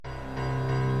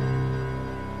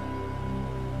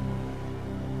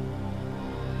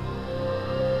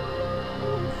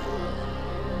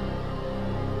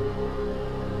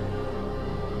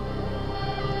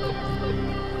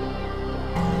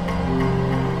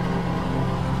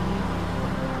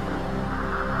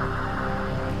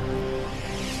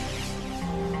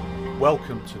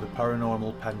Welcome to the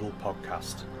Paranormal Pendle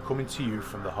podcast, coming to you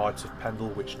from the heart of Pendle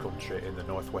Witch Country in the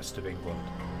northwest of England.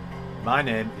 My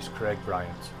name is Craig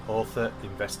Bryant, author,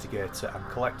 investigator and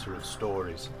collector of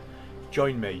stories.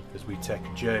 Join me as we take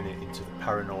a journey into the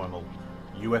paranormal,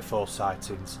 UFO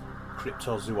sightings,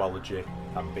 cryptozoology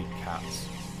and big cats.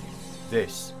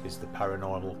 This is the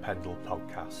Paranormal Pendle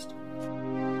podcast.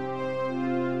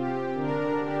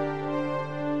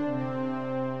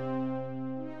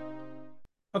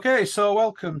 Okay, so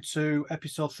welcome to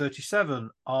episode 37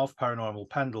 of Paranormal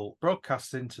Pendle,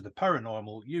 broadcasting to the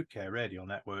Paranormal UK radio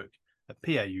network at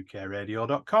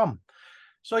paukradio.com.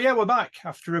 So yeah, we're back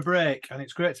after a break, and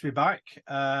it's great to be back.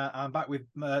 I'm back with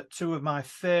two of my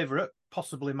favourite,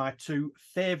 possibly my two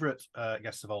favourite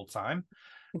guests of all time,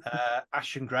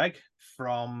 Ash and Greg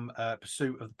from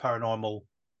Pursuit of the Paranormal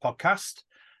podcast.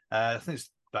 I think it's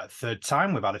about the third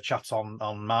time we've had a chat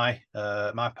on my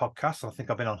my podcast. I think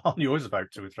I've been on yours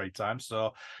about 2 or 3 times.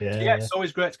 So yeah, it's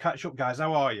always great to catch up, guys.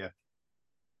 How are you?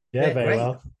 Yeah, very great.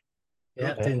 well.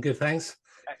 Yeah, doing good, thanks.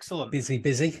 Excellent.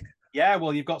 Busy. Yeah,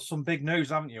 well, you've got some big news,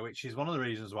 haven't you? Which is one of the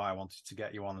reasons why I wanted to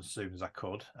get you on as soon as I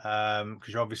could, because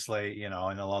you're obviously, you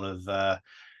know, in a lot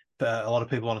of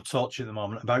people want to talk to you at the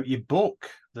moment about your book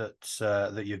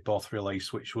that you've both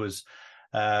released, which was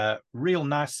real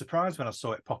nice surprise when I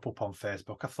saw it pop up on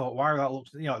Facebook. I thought, wow, that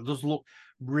looks, you know, it does look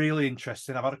really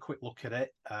interesting. I've had a quick look at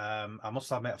it. I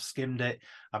must admit, I've skimmed it.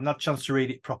 I've not had a chance to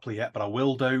read it properly yet, but I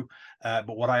will do.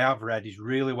 But what I have read is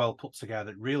really well put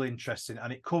together, really interesting,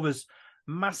 and it covers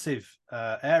massive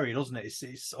area, doesn't it?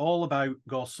 It's all about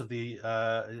ghosts of the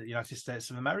United States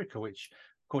of America, which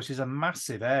of course is a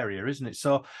massive area, isn't it?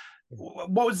 So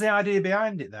what was the idea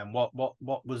behind it then? What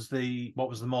was the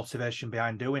motivation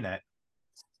behind doing it?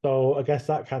 So I guess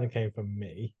that kind of came from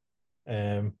me.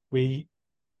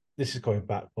 This is going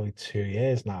back probably 2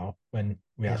 years now when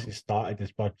we actually started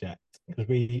this project, because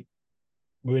we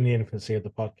were in the infancy of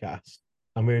the podcast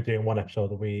and we were doing one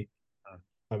episode a week.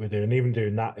 Like we're doing, even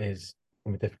doing that is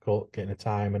going to be difficult, getting the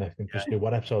time and everything. Just do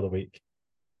one episode a week.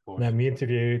 And then we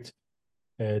interviewed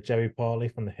Jerry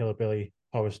Pauly from the Hillbilly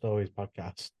Horror Stories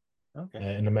podcast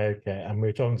in America, and we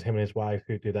were talking to him and his wife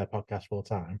who do their podcast full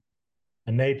time.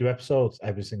 And they do episodes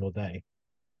every single day.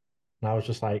 And I was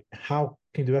just like, how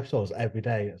can you do episodes every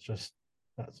day? That's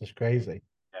just crazy.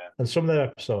 Yeah. And some of their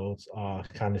episodes are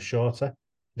kind of shorter.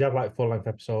 You have like full-length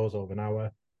episodes over an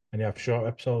hour, and you have short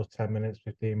episodes, 10 minutes,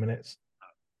 15 minutes.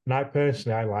 And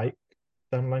I like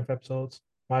 10-length episodes.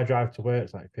 My drive to work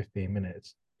is like 15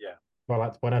 minutes. Yeah. But I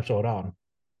like to put an episode on,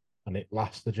 and it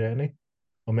lasts the journey.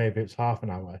 Or maybe it's half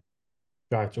an hour.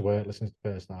 Drive to work, listen to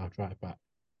the first half, drive back.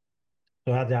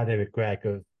 So I had the idea with Greg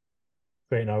of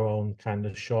creating our own kind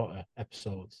of shorter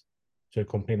episodes to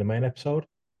accompany the main episode.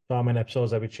 So our main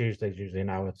episodes every Tuesday is usually an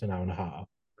hour to an hour and a half.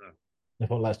 And I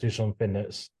thought, let's do something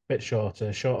that's a bit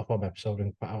shorter form episode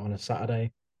and put out on a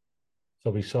Saturday.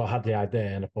 So we sort of had the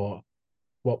idea, and I thought,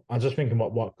 I was just thinking,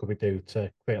 what could we do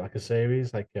to create like a series,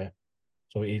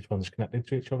 so each one's connected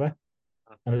to each other.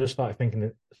 And I just started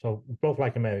thinking, so we both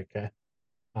like America,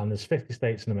 and there's 50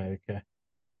 states in America,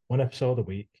 one episode a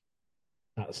week.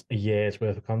 That's a year's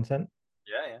worth of content.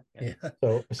 Yeah.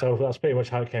 So that's pretty much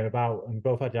how it came about. And we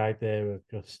both had the idea of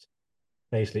just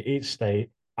basically each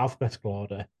state, alphabetical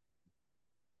order,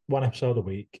 one episode a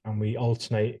week, and we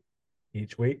alternate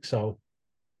each week. So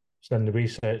then the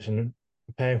research and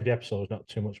preparing for the episode is not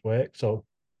too much work. So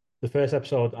the first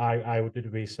episode, I would do the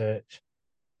research.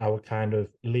 I would kind of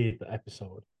lead the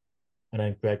episode, and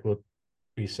then Greg would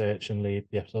research and lead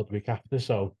the episode the week after.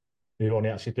 So we were only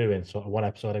actually doing sort of one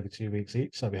episode every 2 weeks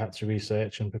each, so we had to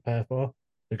research and prepare for.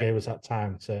 It gave us that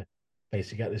time to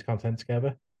basically get this content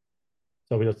together.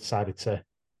 So we just decided to,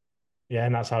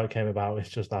 and that's how it came about. It's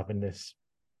just having this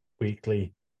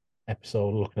weekly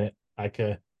episode looking at like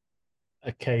a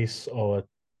case or a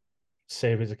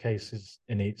series of cases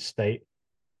in each state.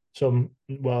 Some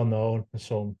well-known and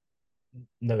some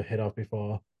never heard of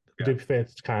before. We do prefer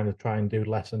to kind of try and do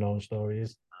lesser-known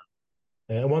stories.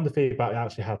 And one of the feedback I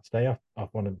actually had today off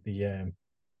one of the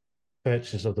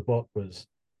purchasers of the book was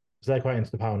they're quite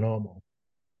into the paranormal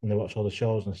and they watch all the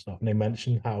shows and stuff. And they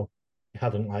mentioned how they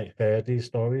hadn't heard these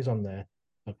stories on their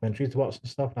documentary to watch and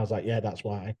stuff. And I was like, yeah, that's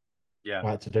why I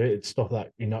like to do it. It's stuff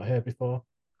that you've not heard before.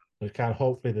 So it's kind of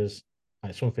hopefully there's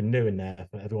something new in there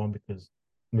for everyone, because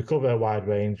we cover a wide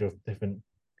range of different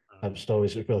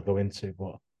stories that we'll go into,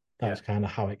 but that's kind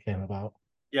of how it came about.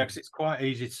 Yeah, because it's quite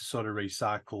easy to sort of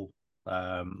recycle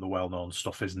the well-known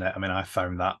stuff, isn't it? I mean, I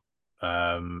found that,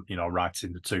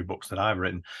 writing the 2 books that I've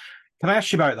written. Can I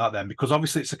ask you about that then? Because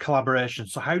obviously it's a collaboration.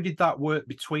 So how did that work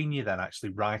between you then, actually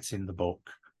writing the book?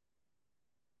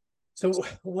 So,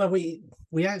 well,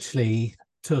 we actually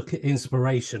took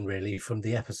inspiration really from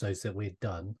the episodes that we'd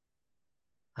done.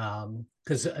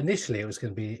 Because initially it was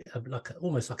going to be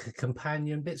almost like a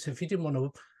companion bit. So if you didn't want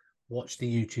to watch the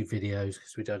YouTube videos,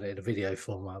 because we've done it in a video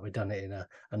format, we've done it in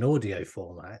an audio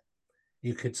format,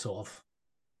 you could sort of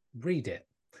read it.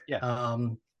 Yeah.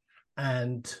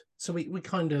 And so we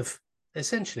kind of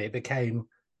essentially it became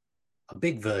a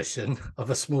big version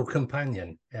of a small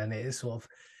companion, and it sort of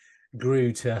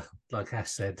grew to, like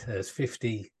Ash said, there's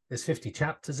 50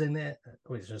 chapters in it,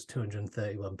 which was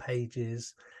 231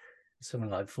 pages, something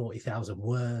like 40,000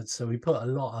 words. So we put a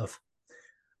lot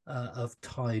of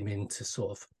time into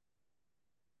sort of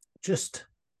just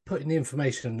putting the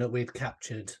information that we'd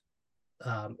captured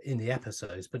in the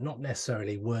episodes, but not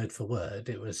necessarily word for word.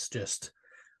 It was just,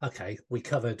 okay, we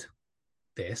covered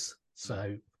this,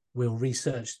 so we'll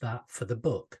research that for the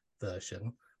book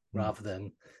version rather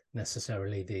than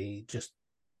necessarily the just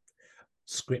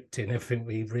scripting everything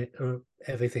we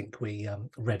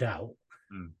read out.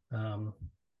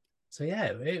 So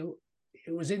yeah, it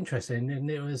was interesting, and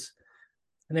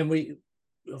then we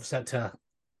obviously had to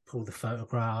pull the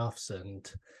photographs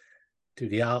and do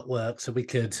the artwork so we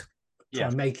could try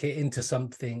and make it into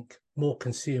something more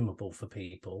consumable for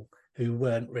people who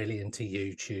weren't really into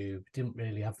YouTube, didn't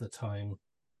really have the time.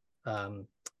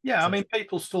 I mean,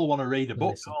 people still want to read a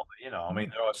book, listen. don't they? You know, I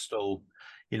mean, there are still,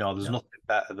 there's nothing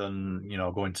better than,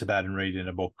 going to bed and reading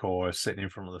a book or sitting in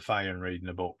front of the fire and reading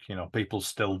a book. You know, people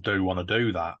still do want to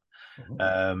do that,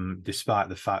 despite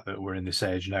the fact that we're in this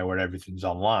age now where everything's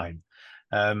online.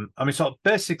 I mean, so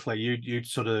basically, you'd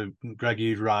sort of, Greg,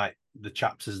 you'd write the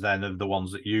chapters then of the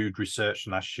ones that you'd researched,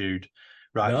 and Ash, you'd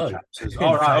write the chapters.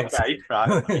 All right, okay,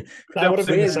 right. That would have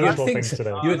been the sensible thing to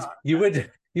do.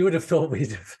 You would have thought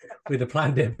we'd have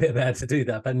planned it a bit better to do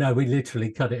that, but no, we literally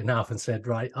cut it in half and said,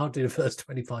 right, I'll do the first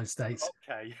 25 states,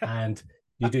 and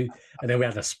you do, and then we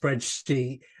had a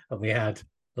spreadsheet, and we had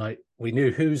we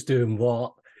knew who's doing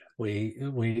what. We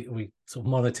sort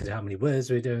of monitored how many words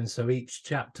we were doing, so each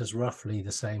chapter's roughly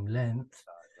the same length.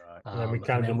 And then we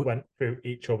kind of went through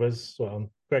each other's. Well,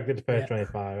 Greg did the first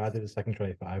 25, I did the second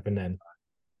 25, and then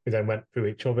we then went through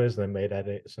each other's and then made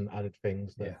edits and added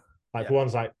things that,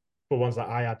 for ones that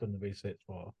I had done the research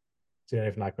for, see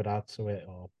anything I could add to it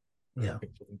or something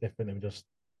different, and just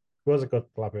it was a good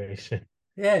collaboration.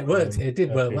 Yeah, it worked. It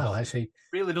did work well, actually.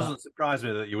 Really doesn't surprise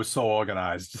me that you were so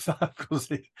organised, because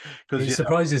it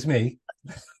surprises me.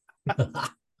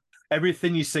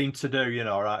 Everything you seem to do,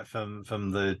 right from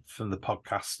the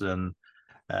podcast and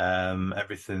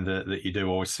everything that you do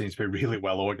always seems to be really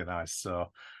well organised. So,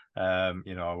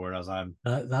 whereas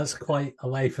that's quite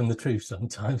away from the truth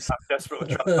sometimes. I'm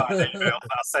desperately trying to find emails that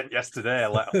I sent yesterday.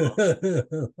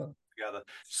 Together.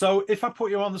 So if I put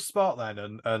you on the spot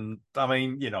then, and I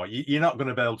mean, you're not going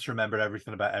to be able to remember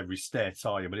everything about every state,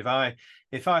 are you? But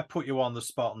if I put you on the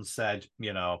spot and said,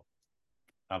 I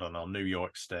don't know, New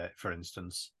York State, for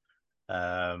instance,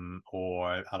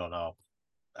 or I don't know,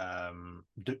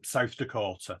 South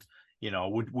Dakota,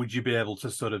 would you be able to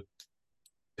sort of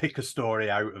pick a story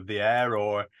out of the air,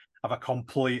 or have I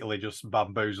completely just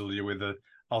bamboozled you with the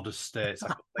oddest states I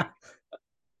could think?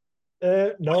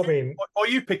 No, I mean, or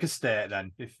you pick a state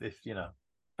then, if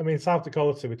I mean, South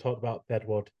Dakota, we talked about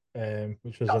Deadwood,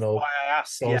 which was an old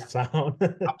ghost town.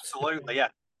 Absolutely, yeah.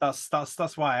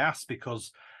 That's why I asked,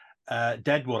 because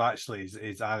Deadwood actually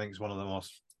is I think is one of the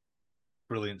most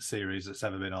brilliant series that's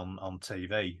ever been on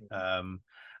TV. And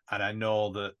I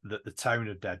know that the town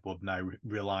of Deadwood now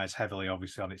relies heavily,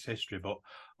 obviously, on its history, but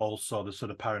also the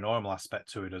sort of paranormal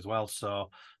aspect to it as well.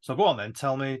 So go on then.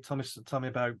 Tell me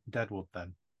about Deadwood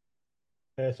then.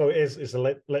 So it's a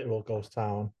literal ghost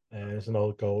town. It's an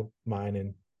old gold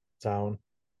mining town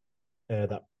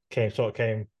that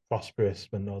came prosperous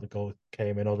when all the gold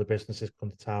came in. All the businesses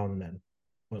come to town, and then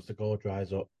once the gold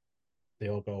dries up, they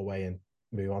all go away and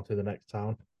move on to the next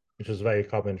town, which was very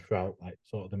common throughout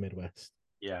sort of the Midwest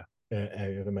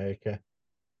area of America.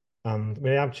 And I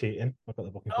mean, I'm cheating. I've got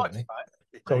the book in front of me,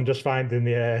 so I'm just finding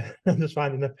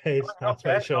the page now to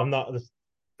make sure I'm not just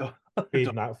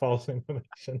feeding out false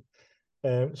information.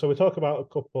 So we talk about a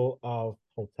couple of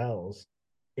hotels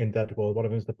in Deadwood. One of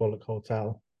them is the Bullock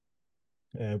Hotel,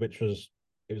 which was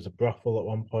a brothel at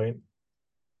one point,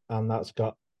 and that's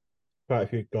got quite a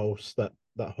few ghosts that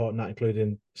haunt that,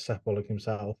 including Seth Bullock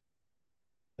himself.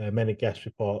 Many guests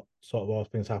report sort of all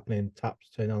things happening, taps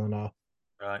turning on and off.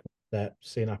 Right. They're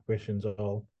seeing apparitions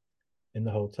all in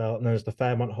the hotel. And there's the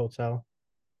Fairmont Hotel.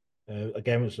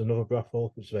 Again, which is another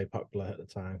brothel, which was very popular at the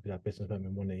time. We had businessmen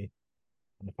with money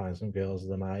and to find some girls of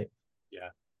the night. Yeah.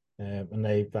 And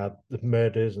they've had the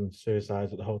murders and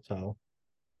suicides at the hotel.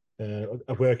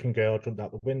 A working girl jumped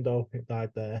out the window, it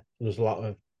died there. There's a lot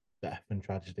of death and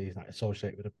tragedies that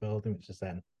associated with the building, which has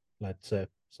then led to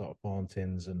sort of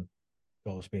hauntings and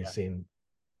ghosts being seen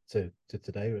to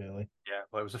today, really. Yeah,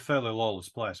 well, it was a fairly lawless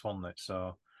place, wasn't it?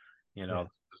 So, you know,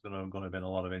 there's going to have been a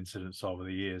lot of incidents over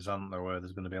the years, aren't there, where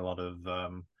there's going to be a lot of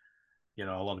you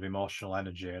know, a lot of emotional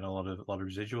energy and a lot of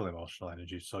residual emotional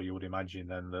energy. So you would imagine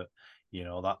then that, you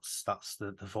know, that's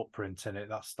the footprint in it.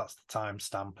 That's the time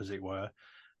stamp, as it were,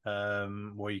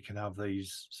 where you can have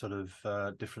these sort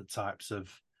of different types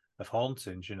of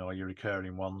hauntings. You know, your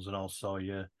recurring ones, and also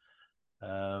your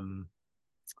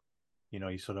you know,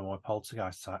 your sort of more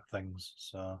poltergeist type things.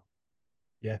 So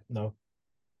yeah, no,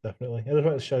 definitely. I just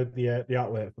want to show the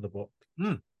artwork for the book.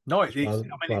 No,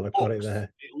 it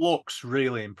looks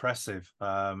really impressive.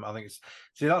 I think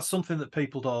that's something that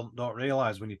people don't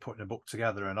realize when you're putting a book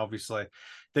together. And obviously,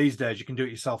 these days you can do it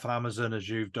yourself on Amazon, as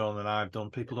you've done and I've done.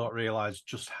 People don't realize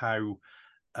just how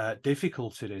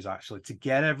difficult it is actually to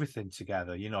get everything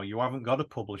together. You know, you haven't got a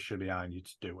publisher behind you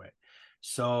to do it.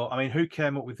 So, I mean, who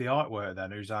came up with the artwork then?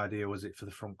 Whose idea was it for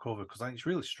the front cover? Because I think it's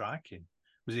really striking.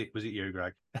 Was it you,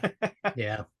 Greg?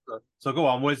 Yeah. So go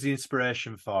on. Where's the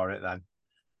inspiration for it then?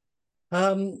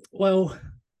 Well,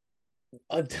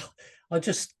 I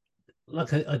just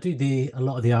like I do a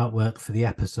lot of the artwork for the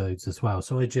episodes as well.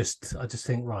 So I just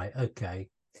think, right, okay,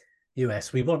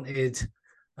 US, we wanted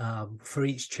for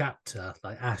each chapter,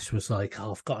 like Ash was like,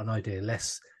 oh, I've got an idea.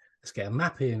 Let's get a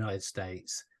map of the United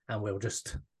States and we'll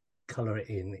just color it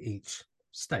in each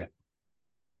state.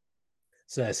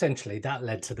 So essentially that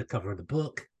led to the cover of the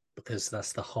book, because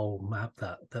that's the whole map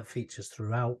that features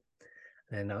throughout.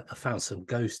 And I found some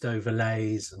ghost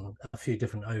overlays and a few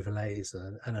different overlays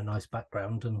and a nice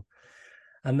background,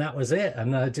 and that was it.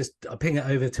 And I ping it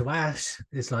over to Ash.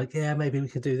 It's like, yeah, maybe we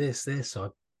could do this. So I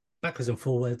backwards and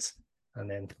forwards, and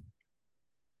then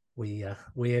we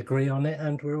agree on it,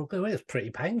 and we're all good. It's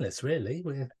pretty painless, really.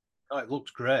 Oh, it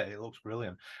looks great. It looks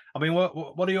brilliant. I mean,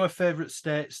 what are your favourite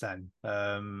states then?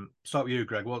 Start with you,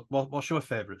 Greg. What's your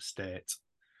favourite state?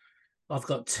 I've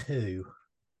got two.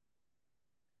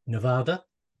 Nevada.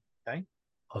 Okay.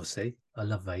 Obviously, I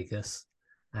love Vegas,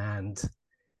 and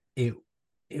it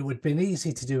would have been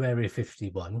easy to do Area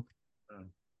 51,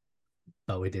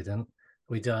 but we didn't.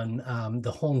 We done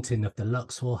the haunting of the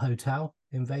Luxor Hotel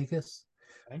in Vegas,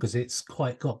 because it's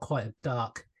got quite a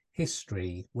dark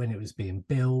history when it was being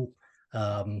built,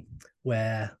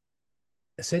 where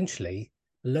essentially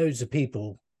loads of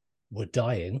people were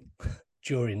dying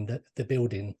during the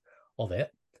building of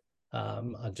it.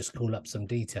 I'll just call up some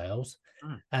details.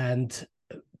 And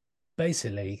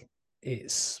basically,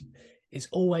 it's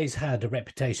always had a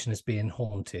reputation as being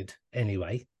haunted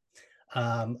anyway.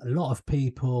 A lot of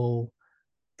people,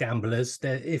 gamblers,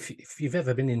 if you've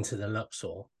ever been into the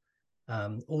Luxor,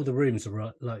 all the rooms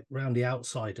are like round the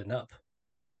outside and up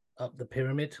the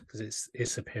pyramid, because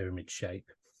it's a pyramid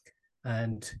shape.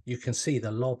 And you can see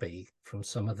the lobby from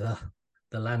some of the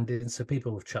landings. So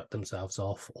people have chucked themselves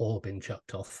off or been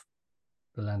chucked off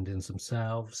the landings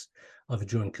themselves, either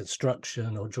during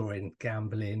construction or during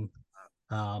gambling.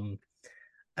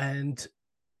 And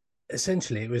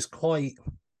essentially it was quite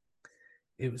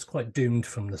doomed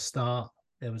from the start.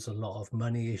 There was a lot of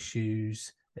money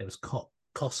issues. There was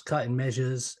cost cutting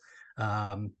measures,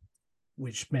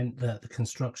 which meant that the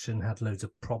construction had loads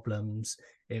of problems.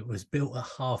 It was built at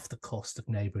half the cost of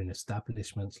neighboring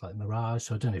establishments like Mirage.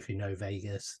 So I don't know if you know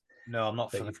Vegas. No, I'm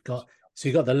not. So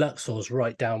you've got the Luxor's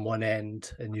right down one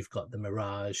end, and you've got the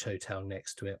Mirage Hotel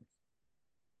next to it.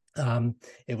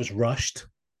 It was rushed.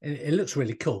 It looks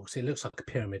really cool. So it looks like a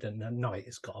pyramid, and at night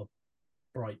it's got a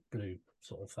bright blue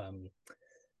sort of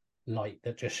light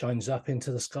that just shines up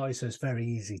into the sky. So it's very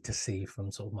easy to see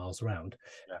from sort of miles around.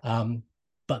 Yeah.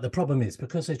 But the problem is,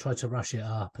 because they tried to rush it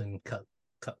up and cut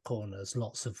corners,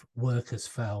 lots of workers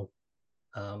fell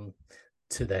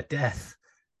to their death.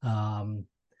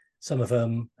 Some of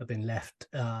them have been left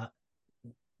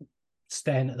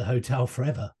staying at the hotel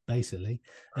forever, basically.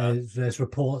 There's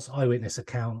reports, eyewitness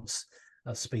accounts,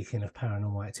 speaking of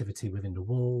paranormal activity within the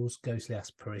walls, ghostly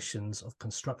apparitions of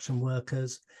construction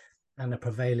workers, and a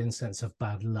prevailing sense of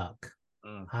bad luck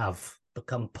have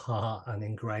become part and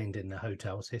ingrained in the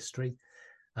hotel's history.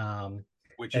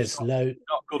 Which is not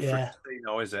good for a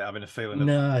casino, is it? Having a feeling.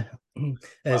 No,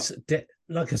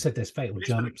 like I said, there's fatal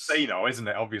jumps. For the casino, isn't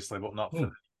it? Obviously, but not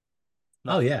for.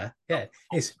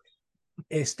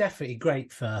 It's definitely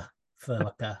great for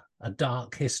like a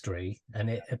dark history, and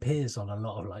it appears on a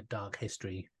lot of like dark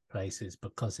history places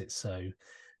because it's so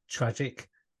tragic.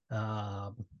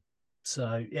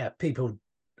 So yeah, people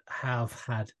have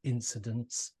had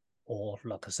incidents, or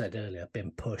like I said earlier,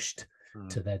 been pushed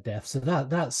to their death. So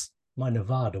that's my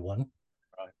Nevada one.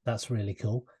 Right. That's really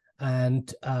cool.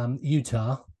 And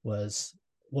Utah was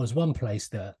one place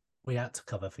that we had to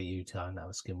cover for Utah, and that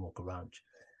was Skinwalker Ranch.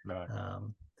 Right.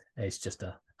 It's just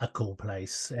a cool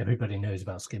place. Everybody knows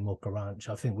about Skinwalker Ranch.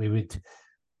 I think we would,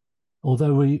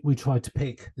 although we tried to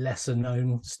pick lesser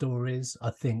known stories, I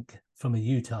think from a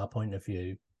Utah point of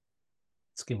view,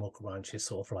 Skinwalker Ranch is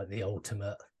sort of like the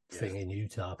ultimate thing in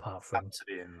Utah, apart from to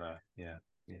be in there. Yeah.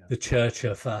 The Church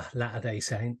of Latter-day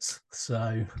Saints.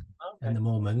 So, and the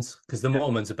Mormons, because the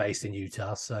Mormons are based in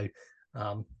Utah. So,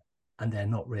 and they're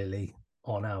not really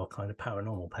on our kind of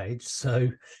paranormal page. So,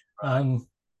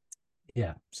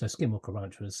 yeah. So Skinwalker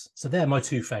Ranch was. So they're my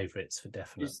two favorites for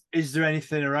definite. Is there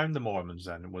anything around the Mormons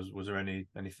then? Was there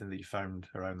anything that you found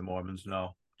around the Mormons?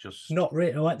 No, just not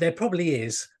really. There probably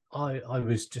is. I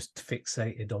was just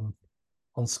fixated on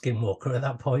Skinwalker at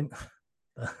that point.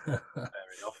 Fair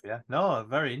enough. Yeah. No,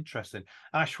 very interesting.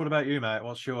 Ash, what about you, mate?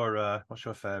 What's your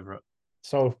favourite?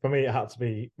 So for me, it had to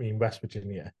be in West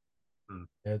Virginia.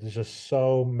 Yeah, there's just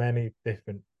so many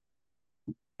different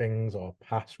things or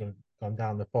paths from gone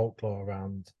down the folklore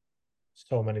around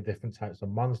so many different types of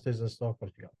monsters and stuff.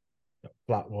 You got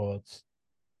Blackwoods,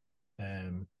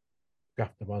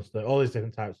 Grafter Monster, all these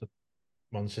different types of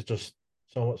monsters. Just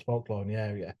so much folklore in the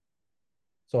area.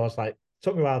 So I was like,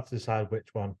 took me a while to decide which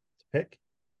one to pick,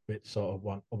 which sort of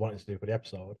one I wanted to do for the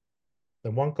episode.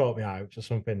 Then one caught me eye, which is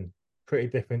something pretty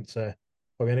different to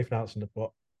probably anything else in the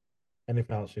book,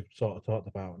 anything else we've sort of talked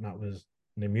about, and that was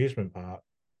an amusement park,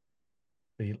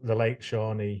 the Lake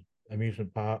Shawnee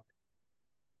amusement park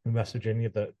in West Virginia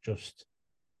that just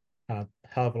had a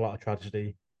hell of a lot of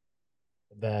tragedy.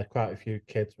 There, quite a few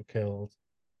kids were killed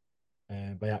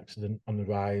by accident on the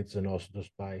rides, and also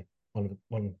just by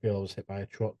one girl was hit by a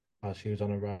truck as she was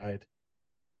on a ride.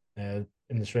 In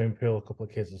the swimming pool, a couple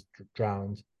of kids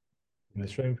drowned in the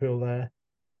swimming pool there.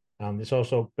 And it's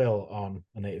also built on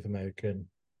a Native American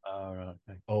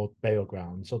old burial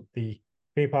ground. So the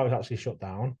theme park was actually shut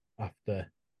down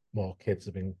after more kids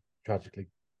have been tragically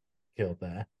killed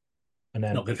there. And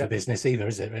then not good for business either,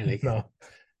 is it really?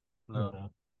 No.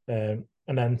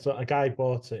 And then so a guy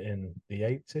bought it in the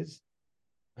 80s,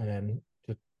 and then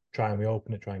to try and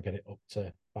reopen it, try and get it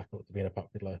back up to being a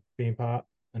popular theme park.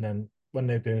 And then when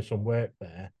they were doing some work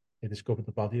there, they discovered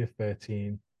the body of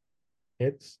 13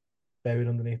 kids buried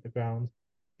underneath the ground,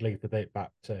 believed to date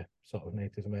back to sort of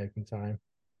Native American time.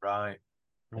 Right.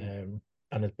 And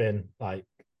it's been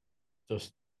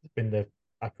the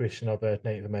apparition of a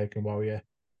Native American warrior.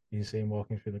 You see him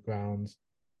walking through the grounds.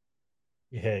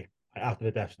 You hear, after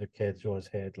the deaths of the kids, you always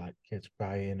heard like kids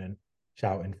crying and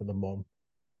shouting for the mum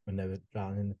when they were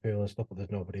drowning in the pool and stuff, but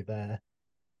there's nobody there.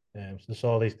 So there's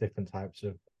all these different types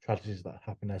of tragedies that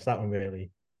happen there. So that one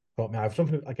really caught me eye.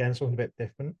 Something a bit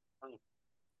different.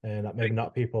 That maybe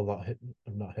not people that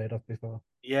have not heard of before.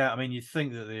 Yeah, I mean, you'd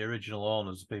think that the original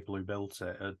owners, the people who built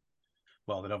it,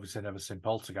 they'd obviously never seen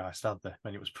Poltergeist, had they? I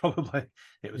mean, it was probably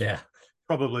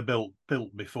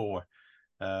built before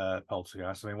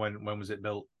Poltergeist. I mean, when was it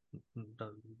built?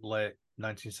 Late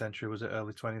 19th century, was it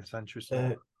early 20th century?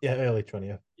 Early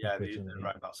 20th. Yeah,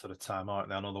 around that sort of time, aren't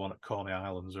they? Another one at Coney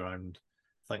Island's around,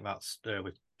 I think that's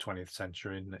early 20th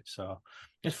century, isn't it? So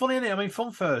it's funny, isn't it? I mean,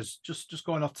 fun fairs, just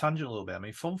going off tangent a little bit. I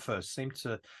mean, fun fairs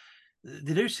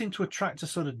they do seem to attract a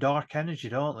sort of dark energy,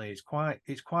 don't they? It's quite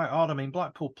odd. I mean,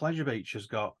 Blackpool Pleasure Beach has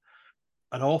got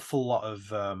an awful lot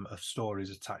of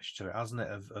stories attached to it, hasn't it?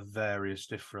 Of various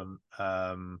different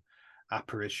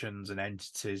apparitions and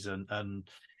entities, and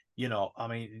you know, I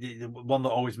mean, the one that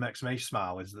always makes me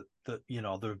smile is that you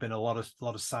know, there have been a lot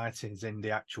of sightings in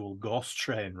the actual ghost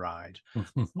train ride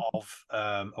of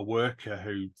a worker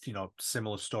who, you know,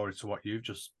 similar story to what you've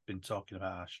just been talking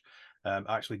about, Ash,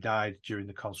 actually died during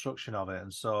the construction of it.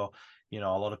 And so, you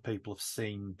know, a lot of people have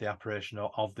seen the apparition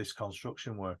of this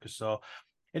construction worker. So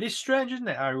it is strange, isn't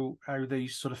it, how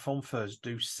these sort of fun fairs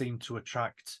do seem to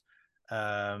attract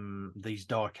these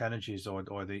dark energies or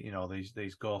the, you know,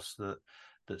 these ghosts that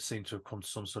seem to have come to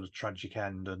some sort of tragic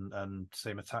end and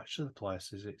seem attached to the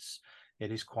places.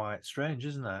 It is quite strange,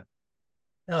 isn't it?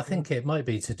 I think it might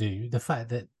be to do the fact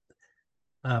that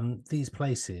these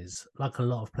places, like a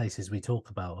lot of places we talk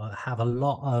about, have a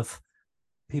lot of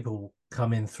people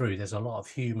coming through. There's a lot of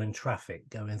human traffic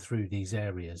going through these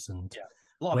areas, and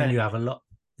when you have a lot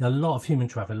of human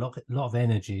traffic, a lot of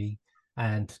energy,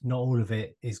 and not all of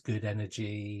it is good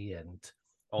energy, and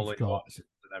all you've got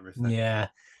and everything. Yeah,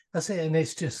 that's it. And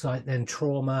it's just like then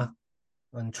trauma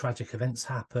and tragic events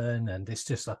happen, and it's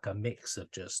just like a mix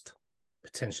of just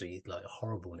potentially like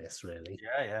horribleness, really.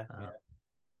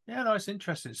 Yeah, no, it's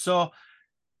interesting. So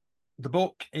the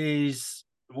book is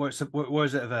where's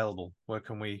it available? Where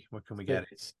can we get it?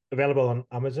 It's available on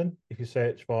Amazon. If you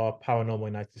search for Paranormal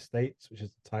United States, which is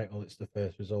the title, it's the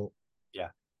first result. Yeah.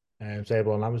 It's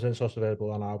available on Amazon. It's also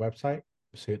available on our website,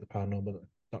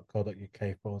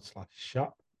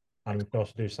 pursuittheparanormal.co.uk/shop. And we can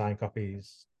also do signed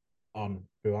copies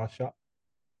through our shop.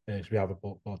 So we have a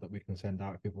book board that we can send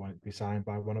out if people want it to be signed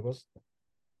by one of us.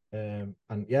 And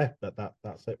yeah,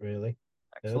 that's it really.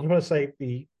 I just want to say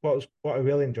what I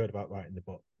really enjoyed about writing the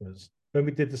book was when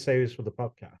we did the series for the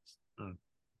podcast. I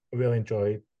really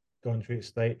enjoyed going through each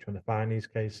state, trying to find these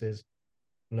cases,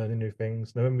 learning new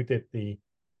things. Then when we did the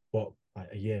book like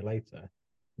a year later,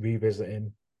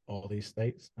 revisiting all these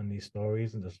states and these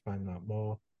stories and just finding out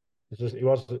more.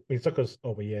 It took us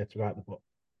over a year to write the book.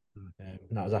 And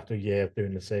that was after a year of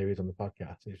doing the series on the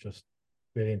podcast. It's just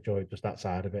really enjoyed just that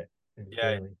side of it.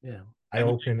 Really,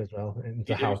 eye-opening as well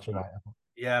into how to write a book.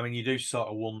 Yeah, I mean, you do sort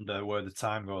of wonder where the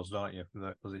time goes, don't you?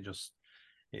 Because it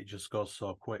just goes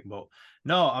so quick. But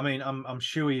no, I mean, I'm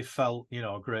sure you felt,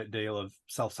 a great deal of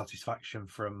self-satisfaction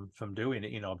from doing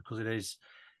it, because it is,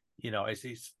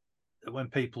 it's when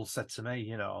people said to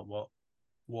me,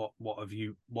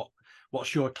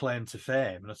 what's your claim to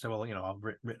fame? And I say, well, I've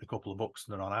written a couple of books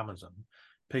and they're on Amazon.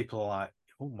 People are like,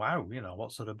 oh wow,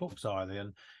 what sort of books are they?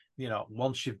 And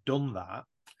once you've done that,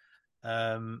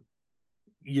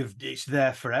 it's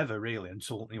there forever really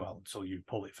until you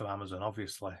pull it from Amazon,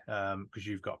 obviously, because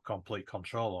you've got complete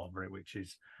control over it, which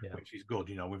is good.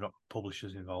 We've got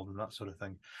publishers involved and that sort of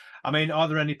thing. I mean, are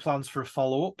there any plans for a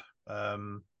follow-up?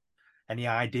 Any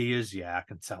ideas? Yeah, I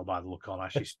can tell by the look on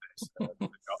Ash's face.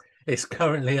 It's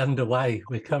currently underway.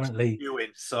 We're currently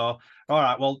doing so. All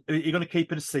right, well, are you going to keep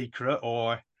it a secret,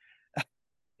 or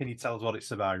can you tell us what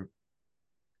it's about?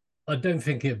 I don't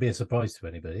think it'd be a surprise to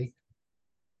anybody.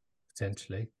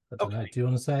 Potentially. I don't know. Do you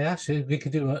want to say, Ash? We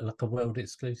could do like a world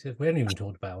exclusive. We haven't even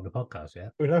talked about it on the podcast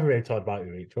yet. We've never really talked about it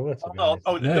with each other. No,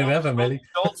 we haven't really.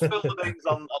 Don't spill the beans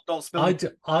on. Don't spill.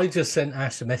 I just sent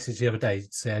Ash a message the other day.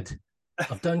 Said,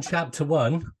 "I've done chapter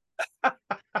 1,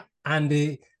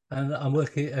 and I'm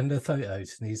working and the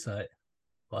photos." And he's like,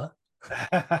 "What?"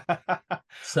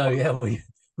 So yeah, we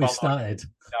started.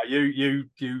 Yeah, you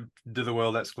do the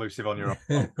world exclusive on your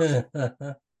own.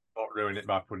 Don't ruin it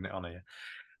by putting it on here.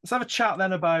 Let's have a chat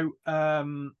then about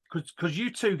because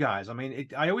you two guys, I mean,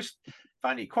 I always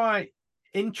find it quite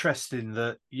interesting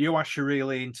that you, Ash, are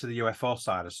really into the UFO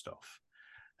side of stuff,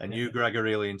 and you, Greg, are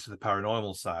really into the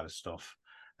paranormal side of stuff.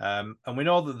 And we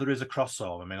know that there is a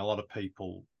crossover. I mean, a lot of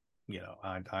people,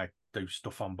 I do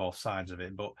stuff on both sides of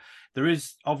it, but there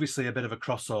is obviously a bit of a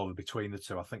crossover between the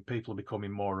two. I think people are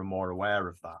becoming more and more aware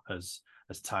of that as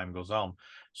time goes on.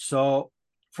 So,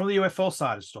 from the UFO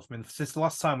side of stuff, I mean, since the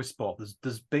last time we spoke,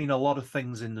 there's been a lot of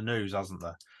things in the news, hasn't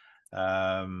there?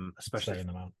 Especially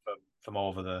from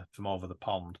over the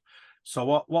pond.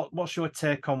 So, what's your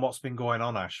take on what's been going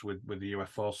on, Ash, with the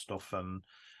UFO stuff and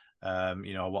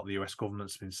what the US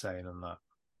government's been saying and that?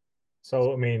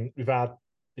 So, I mean, we've had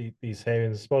these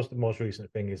hearings. I suppose the most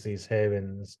recent thing is these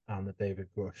hearings and the David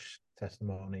Grush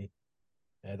testimony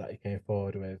that he came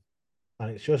forward with,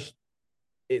 and it's just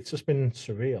been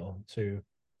surreal to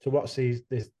watch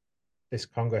this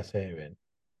Congress hearing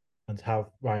and to have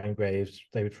Ryan Graves,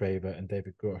 David Fravor, and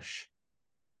David Grush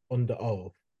under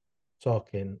oath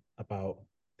talking about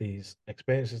these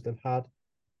experiences they've had,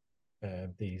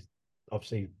 these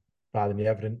obviously providing the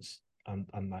evidence and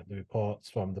like the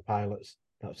reports from the pilots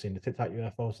that have seen the Tic Tac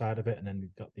UFO side of it, and then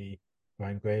you've got the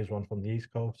Ryan Graves one from the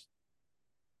East Coast,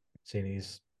 seeing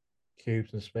these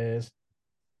cubes and spheres,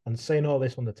 and saying all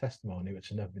this on the testimony, which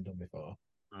has never been done before.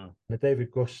 The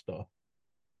David Grush stuff,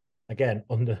 again,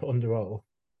 under oath,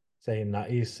 saying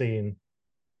that he's seen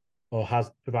or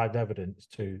has provided evidence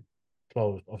to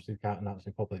close, obviously can't announce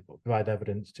in public, but provide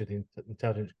evidence to the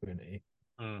intelligence community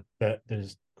that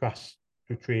there's crash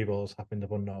retrievals happened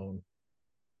of unknown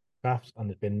crafts, and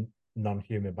there's been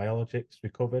non-human biologics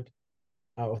recovered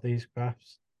out of these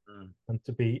crafts. And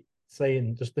to be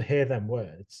saying, just to hear them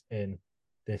words in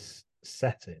this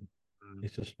setting,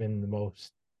 it's just been the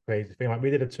most crazy thing. Like,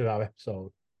 we did a 2-hour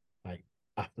episode, like,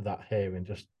 after that hearing,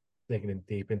 just digging in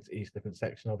deep into each different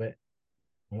section of it.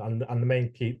 And the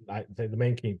main key, like the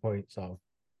main key points of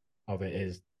it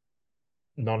is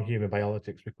non-human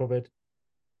biologics recovered.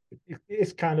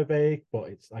 It's kind of vague, but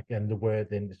it's, again, the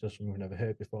wording is just something we've never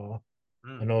heard before.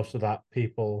 And also that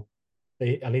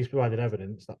and he's provided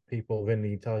evidence that people within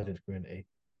the intelligence community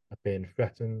have been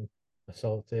threatened,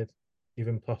 assaulted,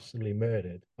 even possibly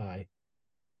murdered by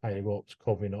higher ups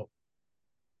covering up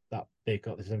that they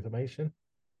got this information.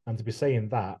 And to be saying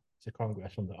that to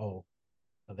Congress under oath,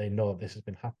 that they know this has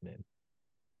been happening,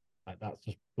 like, that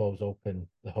just blows open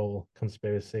the whole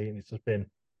conspiracy, and it's just been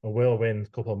a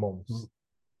whirlwind couple of months.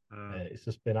 It's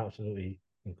just been absolutely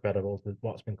incredible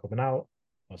what's been coming out,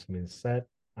 what's been said,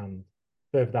 and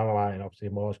further down the line, obviously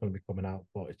more is going to be coming out.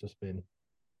 But it's just been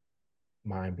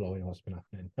mind blowing what's been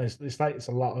happening. And it's like it's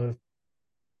a lot of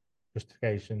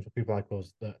justification for people like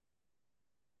us that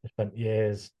have spent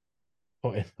years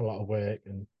putting a lot of work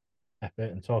and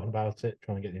effort and talking about it,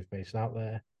 trying to get the information out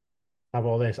there, have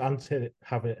all this, and to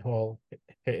have it all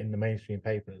hitting the mainstream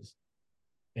papers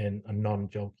in a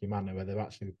non-jokey manner where they're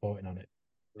actually reporting on it.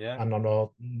 Yeah. And on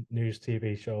all news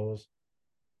TV shows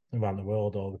around the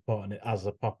world, all reporting it as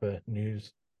a proper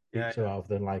news feature rather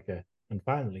than like a and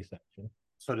finally section.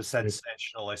 Sort of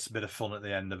sensationalist, a bit of fun at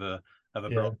the end of a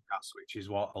broadcast, which is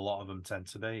what a lot of them tend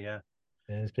to be. Yeah.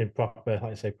 Yeah, it's been proper,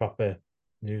 like I say, proper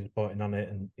news reporting on it,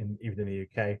 and even in the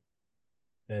UK,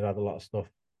 they've had a lot of stuff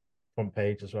front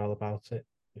page as well about it.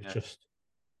 It's just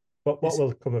what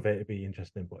will come of it will be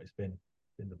interesting, but it's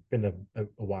been a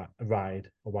wild ride.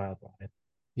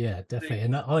 Yeah, definitely.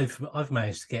 And I've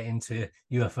managed to get into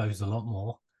UFOs a lot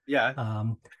more. Yeah.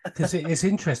 Because it's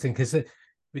interesting because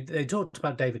they talked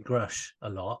about David Grush a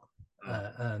lot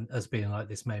and as being like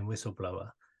this main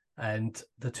whistleblower, and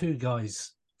the two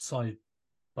guys side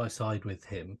by side with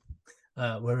him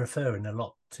were referring a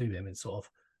lot to him and sort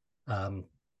of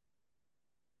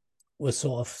was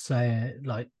sort of saying,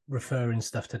 like, referring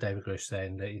stuff to David Grush,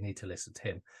 saying that you need to listen to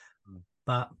him.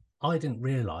 But I didn't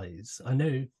realize, I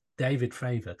knew David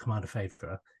Fravor, Commander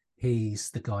Fravor,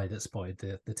 he's the guy that spotted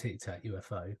the Tic Tac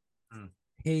UFO.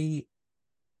 They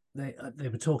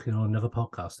were talking on another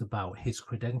podcast about his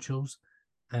credentials,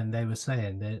 and they were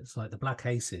saying that it's like the Black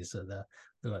Aces are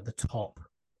the top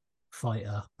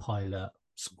fighter pilot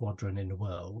squadron in the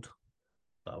world,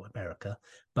 well, America,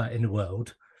 but in the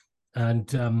world. And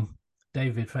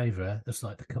David Fravor is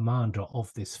like the commander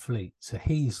of this fleet, so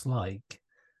he's like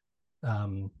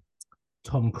Tom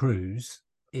Cruise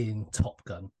in Top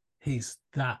Gun. He's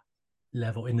that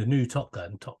level in the new Top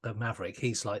Gun Maverick.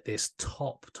 He's like this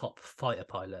top fighter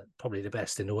pilot, probably the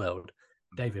best in the world.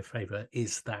 David Fravor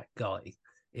is that guy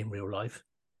in real life.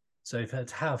 So if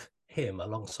to have him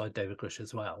alongside David Grush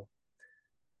as well,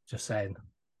 just saying,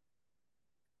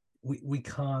 we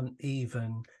can't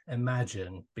even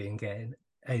imagine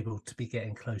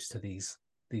getting close to these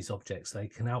objects. They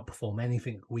can outperform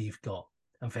anything we've got.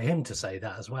 And for him to say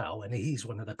that as well, and he's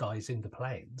one of the guys in the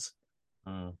planes,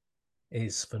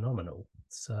 is phenomenal.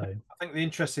 So I think the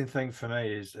interesting thing for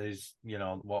me is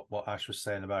what Ash was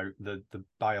saying about the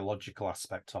biological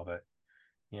aspect of it.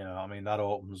 I mean, that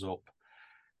opens up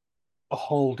a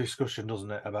whole discussion,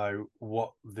 doesn't it, about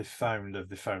what they found. Have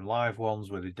they found live ones?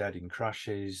 Were they dead in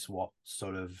crashes? What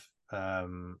sort of I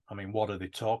mean, what are they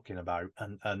talking about?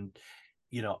 And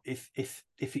if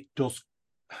it does,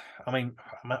 I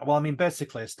mean,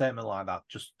 basically a statement like that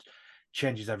just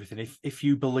changes everything. If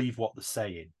you believe what they're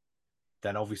saying,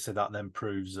 then obviously that then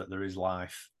proves that there is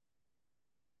life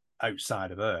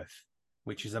outside of Earth,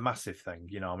 which is a massive thing.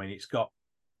 I mean, it's got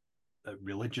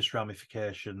religious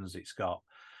ramifications, it's got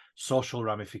social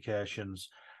ramifications,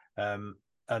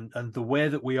 and the way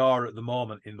that we are at the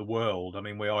moment in the world, I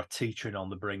mean, we are teetering on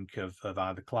the brink of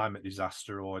either climate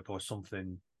disaster or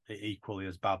something equally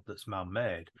as bad that's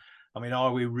man-made. I mean,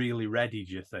 are we really ready,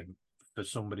 do you think, for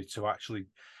somebody to actually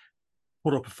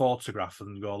put up a photograph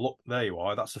and go, look, there you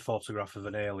are, that's a photograph of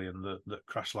an alien that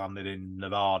crash landed in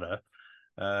Nevada,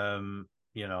 and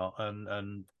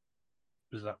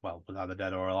was that, well, was either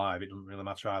dead or alive, it doesn't really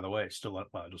matter either way. It's still,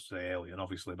 well, it does say alien,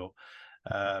 obviously, but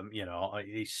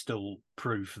it's still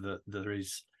proof that there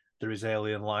is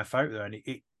alien life out there, and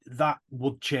that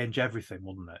would change everything,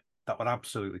 wouldn't it? That would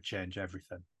absolutely change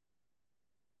everything.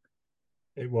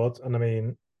 It would, and I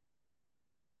mean,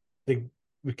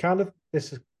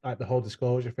 this is like the whole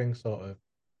disclosure thing, sort of.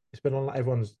 It's been on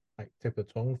everyone's like tip of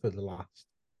the tongue for the last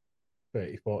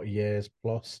 30, 40 years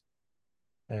plus,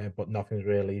 but nothing's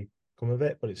really come of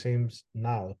it. But it seems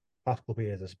now, past couple of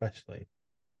years especially,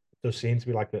 it does seem to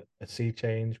be like a sea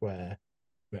change where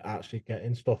we're actually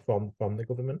getting stuff from the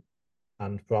government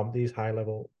and from these high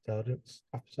level intelligence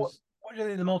officers. What do you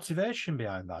think the motivation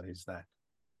behind that is then?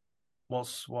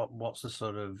 What's the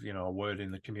sort of word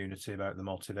in the community about the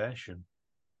motivation?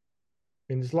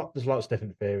 I mean, there's lots of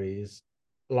different theories.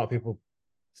 A lot of people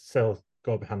still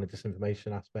go behind the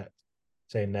disinformation aspect,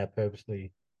 saying they're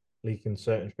purposely leaking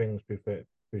certain things through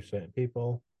certain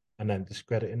people and then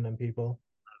discrediting them people.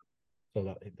 So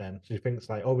that so you think it's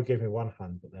like, oh, we're giving one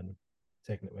hand, but then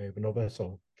taking it away with another.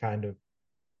 So kind of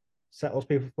settles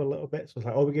people for a little bit. So it's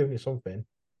like, oh, we're giving you something,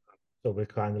 so we're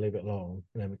kind of leave it alone,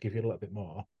 and then we give you a little bit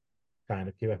more, kind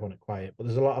of keep everyone quiet. But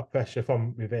there's a lot of pressure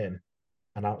from within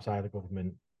and outside the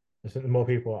government. I think the more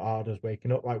people are just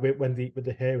waking up. Like with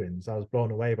the hearings, I was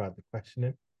blown away by the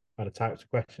questioning, by the types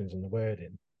of questions and the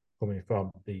wording coming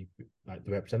from the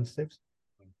representatives,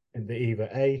 and they either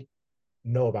A,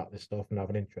 know about this stuff and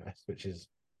have an interest, which is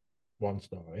one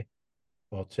story,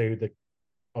 or two, they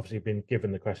obviously been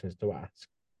given the questions to ask,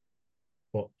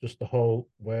 but just the whole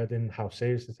wording, how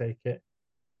serious they take it.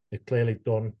 They've clearly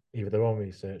done either their own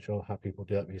research or have people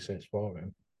do that research for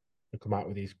them to come out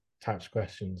with these types of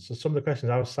questions. So some of the questions,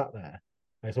 I was sat there,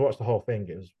 like, so I watched the whole thing.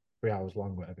 It was 3 hours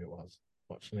long, whatever it was,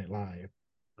 watching it live.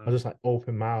 I was just like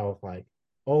open mouth, like,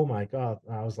 oh my God.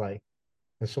 And I was like,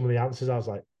 and some of the answers, I was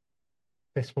like,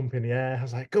 fist pump in the air. I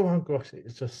was like, go on, gosh,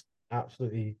 it's just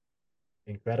absolutely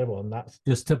incredible. And that's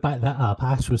Just to back that up,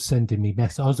 Ash was sending me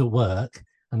messages. I was at work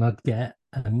and I'd get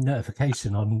a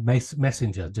notification on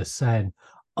Messenger just saying,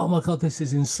 oh my God, this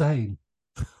is insane.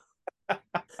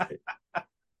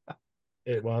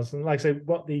 it was. And like I say,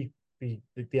 what the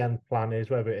end plan is,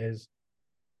 whether it is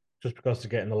just because they're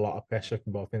getting a lot of pressure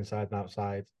from both inside and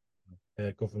outside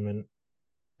government.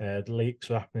 The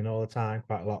leaks are happening all the time,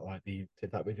 quite a lot. Like they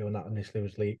did that video and that initially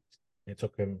was leaked. It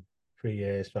took them 3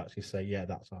 years to actually say, yeah,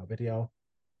 that's our video.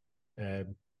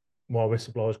 More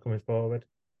whistleblowers coming forward.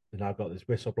 They've now got this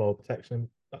whistleblower protection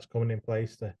that's coming in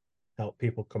place to help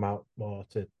people come out more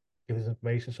to give us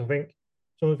information. So I think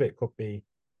some of it could be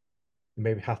you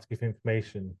maybe have to give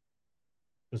information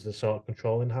because they're sort of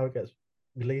controlling how it gets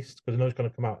released because they know it's going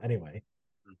to come out anyway.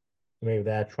 So maybe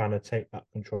they're trying to take that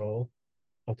control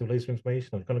of the release of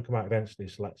information. It's going to come out eventually,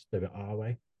 so let's do it our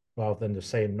way rather than just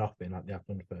saying nothing like they have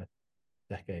done for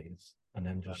decades and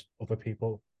then just other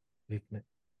people leaking it.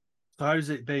 So how's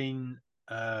it been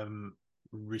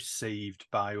received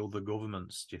by other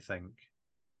governments, do you think?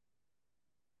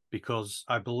 Because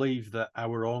I believe that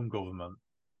our own government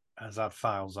has had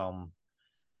files on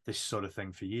this sort of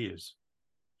thing for years.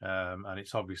 And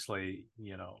it's obviously,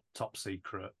 top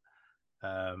secret,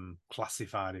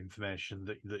 classified information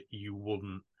that you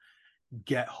wouldn't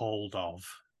get hold of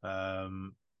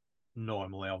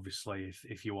normally. Obviously,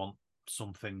 if you want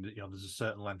something that, there's a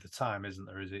certain length of time, isn't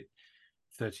there? Is it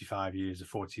 35 years or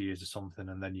 40 years or something?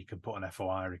 And then you can put an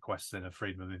FOI request in, a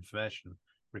freedom of information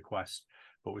request.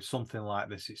 But with something like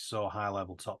this, it's so high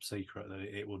level, top secret that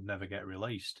it would never get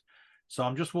released. So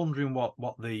I'm just wondering what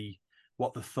the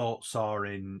thoughts are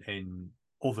in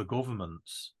other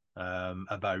governments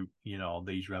about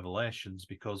these revelations,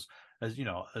 because as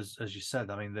you said,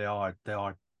 I mean, they are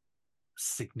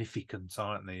significant,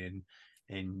 aren't they,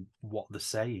 in what they're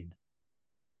saying?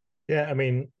 Yeah, I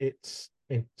mean,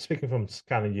 speaking from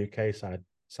kind of UK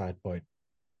side point,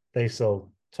 they still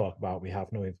talk about we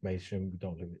have no information, we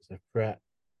don't think it's a threat,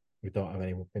 we don't have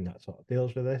anything that sort of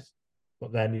deals with this.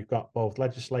 But then you've got both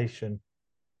legislation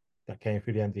that came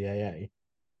through the NDAA,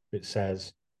 which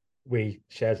says we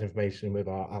share information with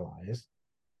our allies,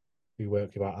 we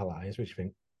work with our allies, which I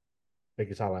think the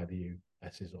biggest ally of the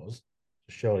US is us. So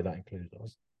surely that includes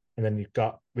us. And then you've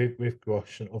got with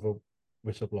Grush and other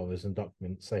whistleblowers and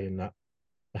documents saying that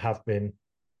there have been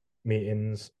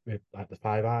meetings with like the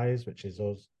Five Eyes, which is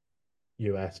us,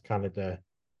 US, Canada,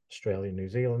 Australia, New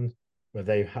Zealand, where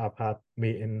they have had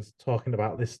meetings talking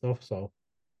about this stuff. So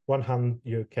one hand,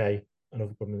 UK and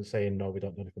other governments saying, no, we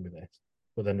don't do anything with this.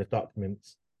 But then the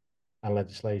documents and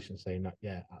legislation saying that,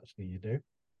 yeah, actually you do.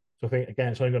 So I think, again,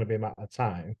 it's only going to be a matter of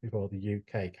time before the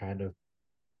UK kind of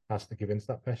has to give in to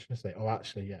that pressure and say, oh,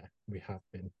 actually, yeah, we have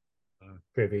been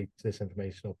privy to this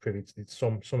information or privy to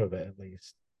some of it at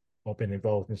least, or been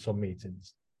involved in some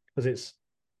meetings. Because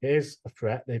it is a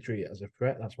threat. They treat it as a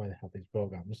threat. That's why they have these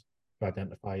programs to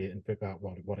identify it and figure out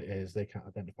what it is. They can't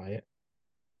identify it.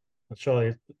 And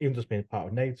surely, even just being part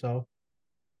of NATO,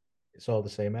 it's all the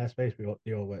same airspace.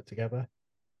 We all work together.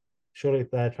 Surely,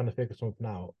 if they're trying to figure something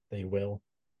out, they will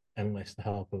enlist the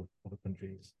help of other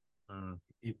countries.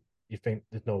 You think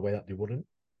there's no way that they wouldn't?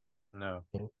 No.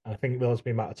 So, I think it will just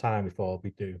be a matter of time before we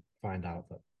do find out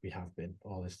that we have been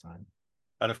all this time.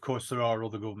 And of course, there are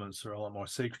other governments that are a lot more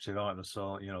secretive, aren't there?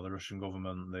 So, the Russian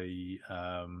government, the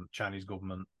Chinese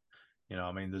government,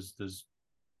 I mean, there's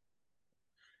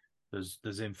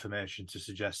information to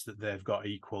suggest that they've got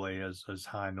equally as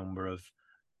high number of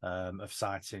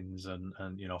sightings and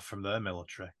from their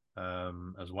military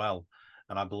as well.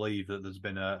 And I believe that there's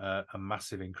been a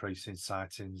massive increase in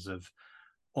sightings of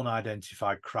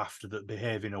unidentified craft that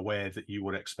behave in a way that you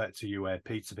would expect a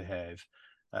UAP to behave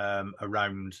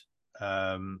around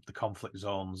the conflict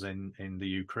zones in the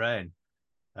Ukraine,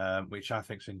 which I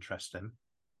think is interesting.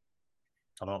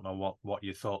 I don't know what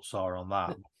your thoughts are on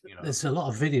that. There's a lot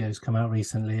of videos come out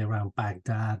recently around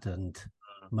Baghdad and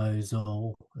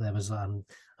Mosul. There was a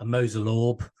Mosul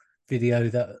orb video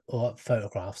that, or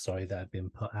photographs, sorry, that had been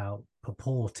put out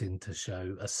purporting to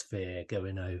show a sphere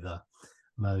going over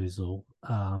Mosul.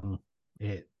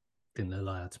 It didn't look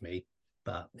like that to me,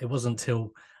 but it wasn't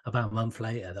until about a month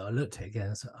later that I looked at it again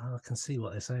and said, oh, I can see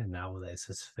what they're saying now. There's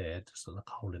a sphere, just like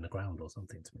a hole in the ground or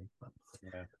something to me.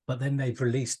 But then they've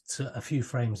released a few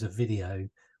frames of video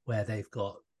where they've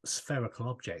got spherical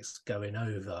objects going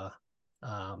over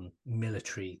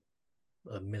militarized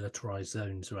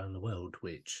zones around the world,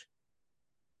 which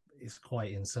is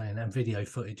quite insane. And video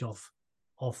footage of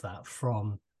that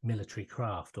from military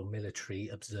craft or military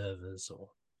observers or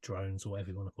drones or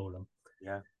whatever you want to call them.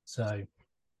 Yeah. So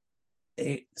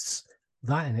it's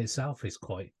that in itself is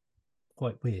quite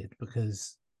weird,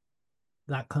 because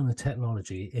that kind of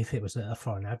technology, if it was a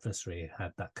foreign adversary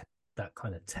had that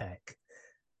kind of tech,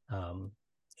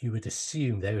 you would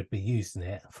assume they would be using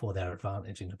it for their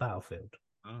advantage in the battlefield.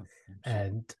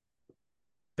 And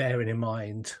bearing in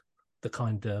mind the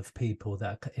kind of people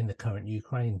that are in the current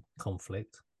Ukraine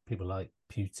conflict, people like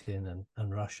Putin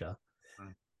and Russia,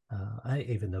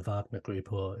 even the Wagner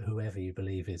group or whoever you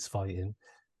believe is fighting,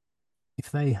 if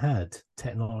they had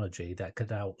technology that could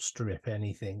outstrip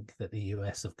anything that the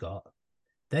US have got,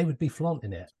 they would be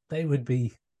flaunting it. They would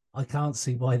be. I can't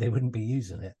see why they wouldn't be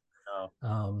using it.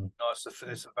 No,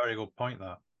 it's a very good point.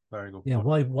 That very good. Yeah,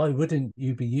 point. why wouldn't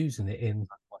you be using it in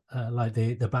like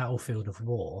the battlefield of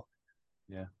war?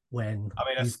 Yeah, when I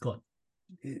mean, you've got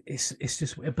it's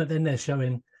just. But then they're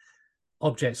showing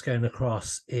objects going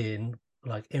across in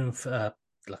like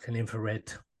like an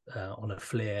infrared on a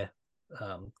FLIR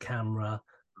camera,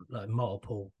 like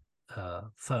multiple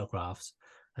photographs,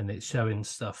 and it's showing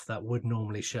stuff that would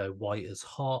normally show white as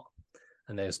hot,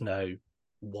 and there's no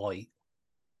white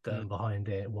behind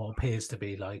it. What appears to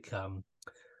be like a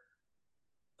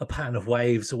pan of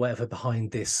waves or whatever behind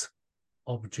this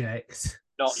object.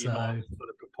 Not your sort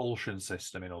of propulsion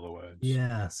system, in other words.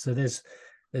 Yeah, so there's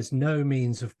no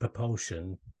means of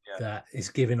propulsion that is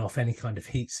giving off any kind of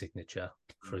heat signature,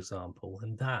 for example,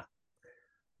 and that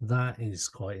is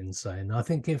quite insane. I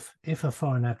think if a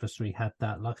foreign adversary had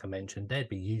that, like I mentioned, they'd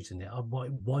be using it.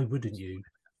 Why wouldn't you?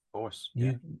 Of course,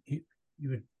 you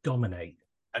would dominate.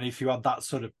 And if you had that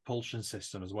sort of propulsion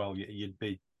system as well, you'd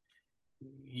be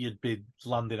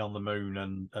landing on the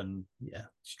moon and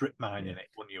strip mining it,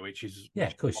 wouldn't you? Which is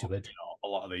of course you would. A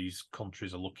lot of these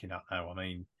countries are looking at now. I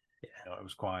mean, it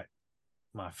was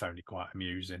I found it quite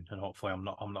amusing, and hopefully I'm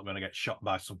not going to get shot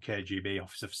by some KGB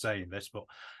officer for saying this, but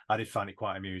I did find it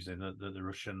quite amusing that the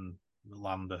Russian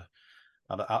lander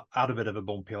had a bit of a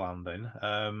bumpy landing.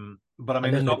 But I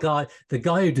mean, and then the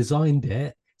guy who designed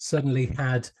it suddenly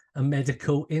had a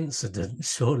medical incident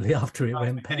shortly after it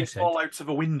went pear-shaped. Did he fall out of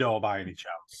a window by any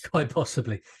chance? Quite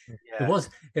possibly. Yeah.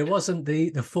 It wasn't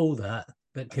the fall that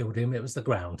killed him, it was the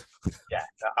ground. Yeah,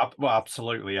 well,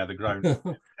 absolutely. Yeah, the ground came at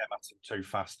him too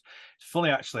fast. It's funny,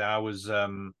 actually. I was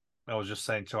just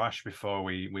saying to Ash before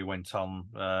we went on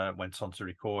to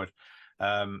record.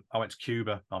 I went to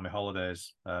Cuba on my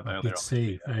holidays earlier. Good to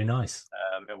see. Very nice.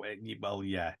 Well,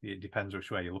 yeah, it depends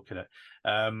which way you look at it.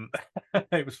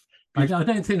 It was. I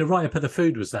don't think the write-up of the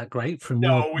food was that great from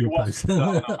your post.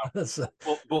 No.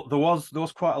 But there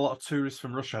was quite a lot of tourists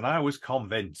from Russia, and I was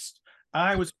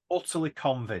utterly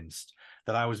convinced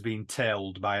that I was being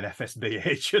tailed by an FSB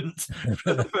agent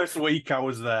for the first week I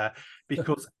was there,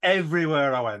 because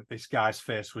everywhere I went, this guy's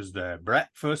face was there.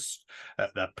 Breakfast,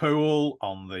 at the pool,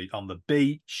 on the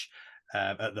beach,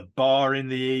 at the bar in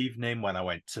the evening. When I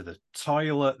went to the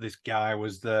toilet, this guy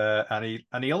was there,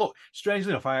 and he looked.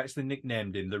 Strangely enough, I actually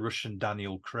nicknamed him the Russian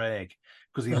Daniel Craig,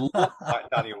 because he looked like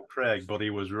Daniel Craig, but he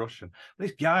was Russian.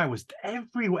 This guy was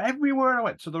everywhere I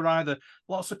went. So there were either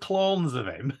lots of clones of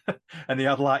him, and he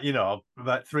had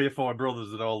about 3 or 4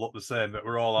 brothers that all looked the same that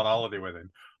were all on holiday with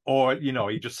him, or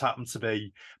he just happened to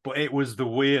be. But it was the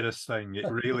weirdest thing. It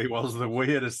really was the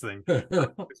weirdest thing. I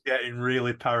was getting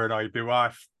really paranoid. My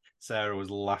wife Sarah was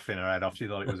laughing her head off. She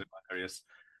thought it was hilarious.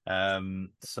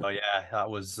 So yeah, that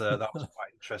was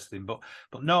quite interesting. But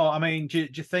no, I mean, do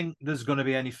you think there's going to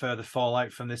be any further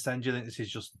fallout from this end? Do you think this is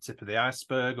just the tip of the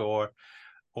iceberg, or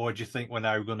do you think we're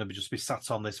now going to just be sat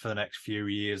on this for the next few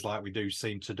years, like we do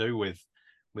seem to do with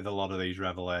a lot of these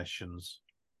revelations?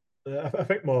 I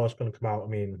think more is going to come out. I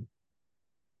mean,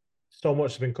 so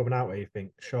much has been coming out where you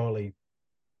think surely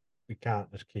we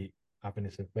can't just keep having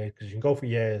this information, because you can go for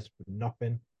years with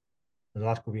nothing. And the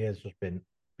last couple of years has just been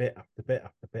bit after bit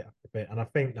after bit after bit, and I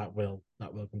think that will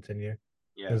continue.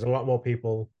 Yeah. There's a lot more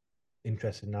people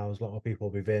interested now. There's a lot more people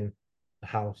within the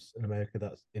House in America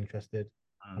that's interested,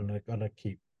 and they're gonna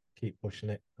keep pushing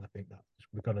it. I think that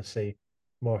we're gonna see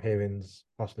more hearings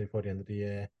possibly before the end of the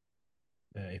year.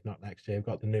 if not next year. We've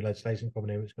got the new legislation coming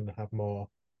in, which is going to have more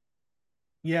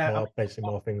basically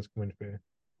more things coming through.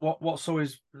 What's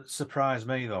always surprised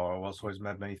me though, or what's always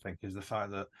made me think, is the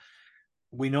fact that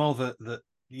we know that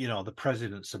the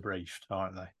presidents are briefed,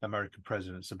 aren't they? American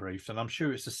presidents are briefed, and I'm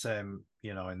sure it's the same.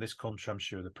 In this country, I'm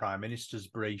sure the prime minister's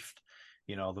briefed.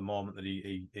 The moment that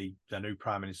the new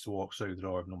prime minister walks through the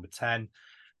door of number 10,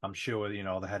 I'm sure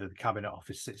the head of the cabinet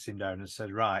office sits him down and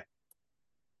says, "Right,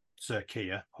 Sir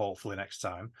Keir, hopefully next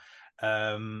time,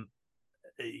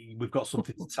 we've got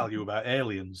something to tell you about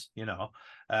aliens." Now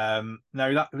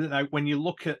when you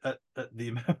look at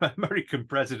the American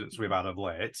presidents we've had of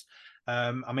late,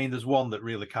 there's one that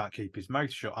really can't keep his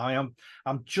mouth shut. I'm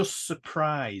just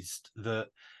surprised that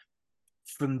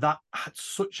from that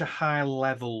such a high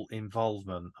level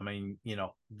involvement.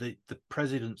 The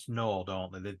presidents know,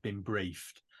 don't they? They've been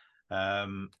briefed,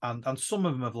 and some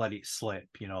of them have let it slip.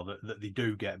 That they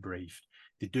do get briefed.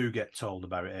 They do get told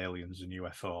about aliens and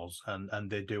UFOs, and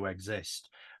they do exist.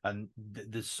 And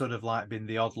there's sort of like been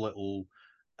the odd little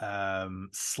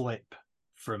slip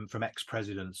from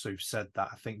ex-presidents who've said that.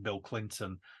 I think Bill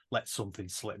Clinton let something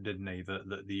slip, didn't he?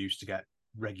 That they used to get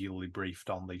regularly briefed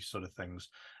on these sort of things,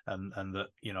 and that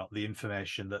the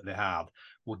information that they had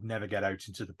would never get out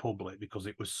into the public because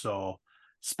it was so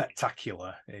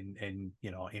spectacular in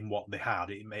what they had.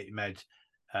 It made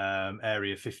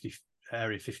Area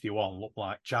 51 look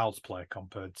like child's play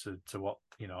compared to what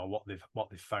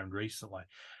they've found recently.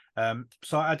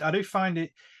 So I do find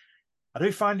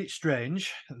it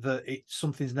strange that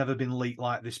something's never been leaked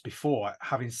like this before.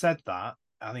 Having said that,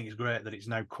 I think it's great that it's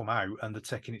now come out and they're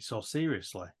taking it so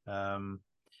seriously. And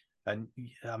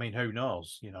who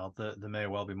knows? There may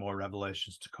well be more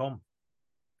revelations to come.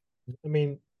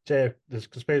 There's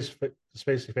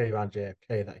conspiracy theory around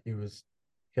JFK that he was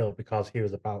killed because he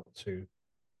was about to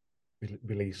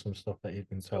release some stuff that he'd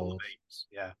been told.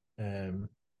 Yeah.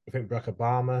 I think Barack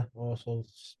Obama also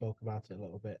spoke about it a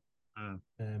little bit.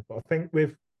 But I think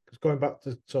going back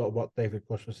to sort of what David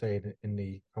Bush was saying in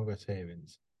the Congress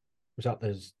hearings, was that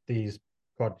there's these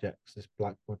projects, this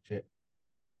black budget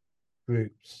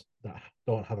groups that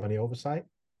don't have any oversight,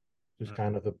 just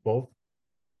kind of above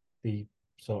the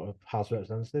sort of House of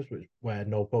Representatives, where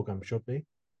no program should be.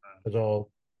 Because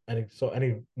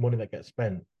any money that gets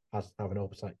spent has to have an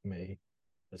oversight committee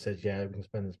that says, yeah, we can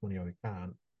spend this money or we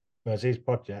can't. Whereas these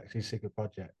secret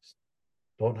projects,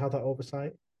 don't have that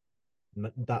oversight.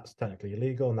 And that's technically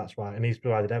illegal, and that's why. And he's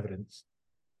provided evidence.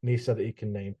 And he said that he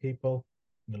can name people,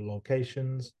 the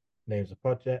locations, names of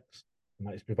projects, and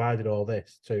that he's provided all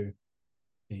this to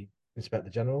the Inspector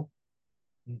General.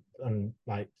 And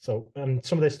some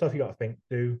of this stuff you got to think,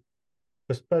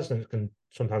 because presidents can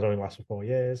sometimes only last for 4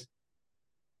 years.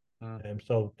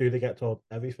 So do they get told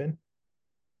everything?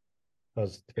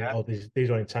 Because these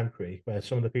are only temporary, where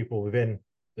some of the people within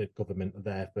the government are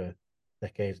there for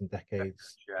decades and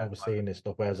decades overseeing this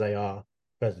stuff, whereas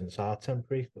presidents are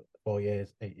temporary for 4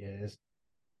 years, 8 years.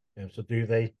 So do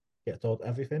they get told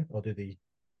everything, or do they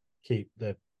keep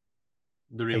the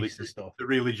really stuff, the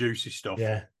really juicy stuff?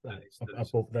 Yeah,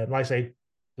 above them. Like I say,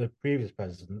 the previous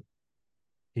president,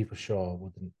 he for sure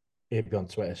wouldn't. He'd be on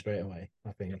Twitter straight away,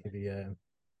 I think, if he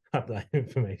had that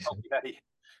information.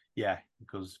 Yeah,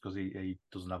 because he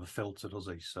doesn't have a filter, does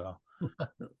he? So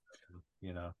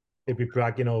he'd be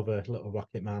bragging over little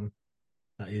Rocket Man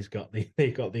that he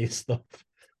got these stuff.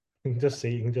 You can just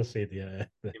see the.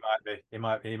 He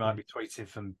might be tweeting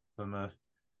from a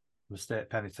state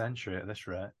penitentiary at this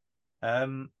rate.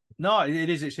 No,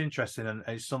 it's interesting, and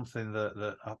it's something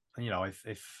that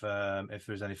if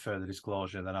there's any further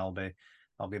disclosure, then I'll be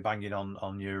banging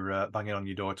on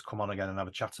your door to come on again and have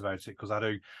a chat about it, because I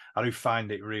do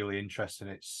find it really interesting.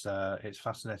 It's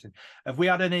fascinating. Have we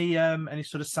had any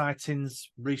sort of sightings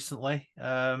recently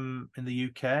in the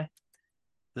UK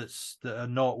that are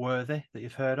noteworthy that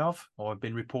you've heard of or have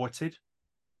been reported?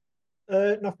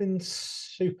 Nothing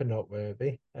super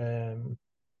noteworthy. There's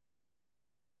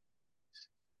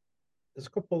a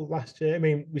couple last year.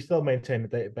 We still maintain the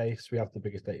database. We have the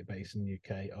biggest database in the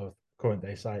UK of current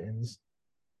day sightings.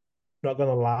 Not going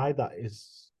to lie,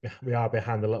 we are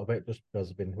behind a little bit just because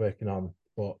I've been working on the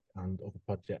book and other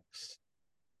projects,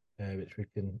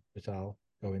 which I'll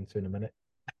go into in a minute.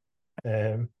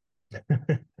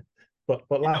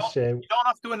 But last year, you don't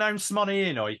have to announce money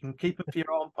in, or you can keep it for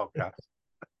your own podcast.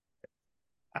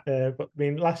 But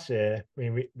last year,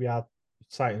 we had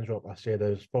sightings up last year. There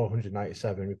was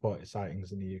 497 reported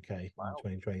sightings in the UK in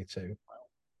 2022.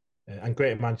 And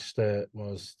Greater Manchester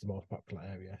was the most popular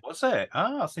area. Was it?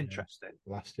 That's interesting.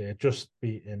 Last year, just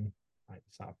beating the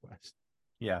Southwest.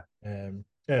 Yeah.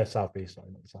 Southeast,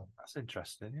 sorry, not south. That's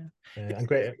interesting. Yeah. And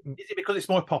great. Is it because it's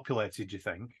more populated? Do you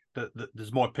think that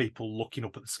there's more people looking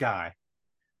up at the sky?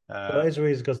 Well, it is a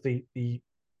reason because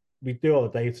we do all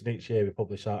the data and each year. We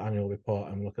publish our annual report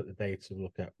and we look at the data. We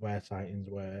look at where sightings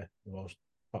were, the most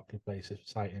popular places for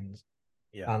sightings,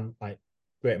 Yeah. and like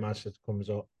Greater Manchester comes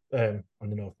up on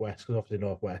the northwest because obviously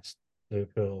northwest,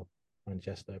 Liverpool,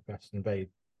 Manchester, Preston, very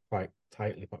quite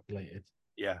tightly populated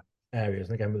Yeah. areas,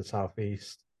 and again with the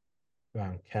southeast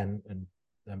around Kent and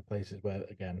then places where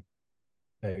again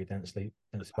very densely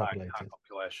populated. High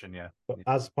population. Yeah. But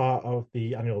as part of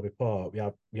the annual report, we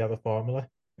have a formula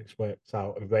which works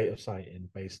out a rate of sighting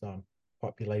based on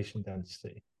population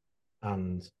density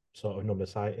and sort of number of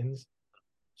sightings.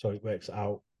 So it works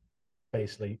out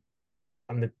basically,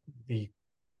 and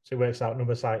so it works out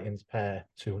number of sightings per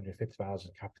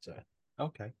 250,000 capita.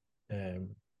 Okay.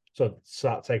 So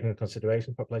start taking into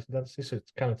consideration population density. So it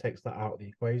kind of takes that out of the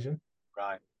equation.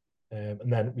 Right.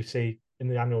 And then we see in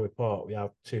the annual report we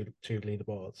have two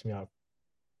leaderboards. We have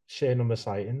sheer number of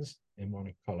sightings in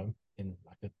one column in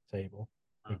like a table.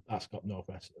 That's got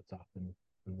northwest at the top and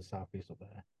the southeast up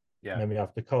there. Yeah. And then we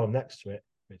have the column next to it,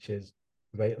 which is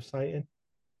rate of sighting,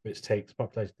 which takes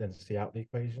population density out of the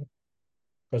equation.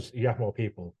 Because you have more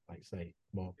people, like say,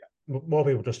 more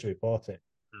people just to report it.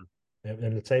 And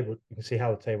then the table, you can see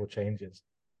how the table changes.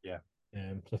 Yeah.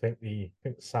 So I think the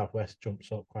southwest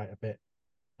jumps up quite a bit,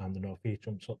 and the northeast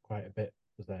jumps up quite a bit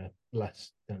because they're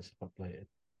less densely populated.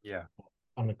 Yeah.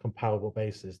 On a comparable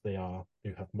basis, do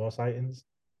have more sightings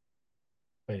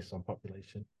based on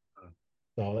population.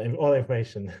 So all the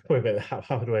information, probably a bit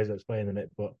hard ways of explaining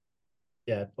it, but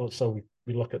yeah. Also,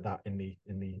 we look at that in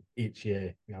the each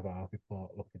year we have our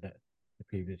report looking at the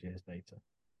previous year's data.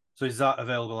 So is that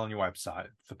available on your website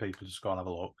for people to just go and have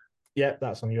a look? Yeah,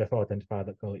 that's on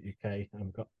ufoidentifier.co.uk, and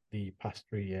we've got the past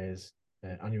 3 years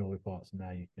annual reports in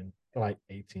there. You can like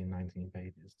 18, 19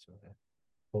 pages to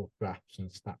pull graphs and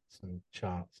stats and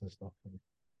charts and stuff, and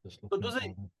just look. But does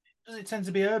it tend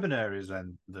to be urban areas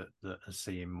then that are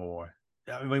seeing more?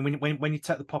 I mean, when you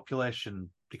take the population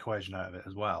equation out of it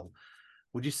as well,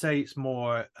 would you say it's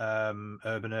more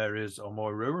urban areas or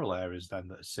more rural areas then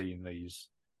that are seeing these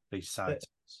sites?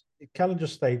 It kind of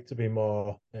just stayed to be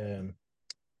more urban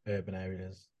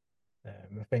areas.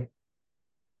 I think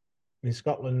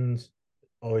Scotland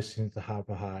always seems to have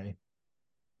a high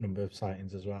number of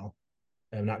sightings as well,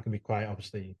 and that can be quite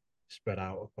obviously spread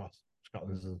out across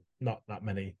Scotland. There's not that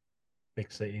many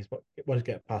big cities, but once you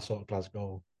get past sort of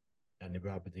Glasgow and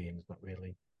Aberdeen, it's not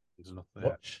really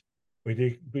much. We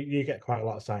do get quite a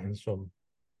lot of sightings from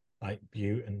like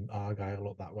Bute and Argyll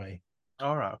up that way.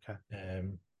 All right, okay.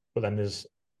 But then there's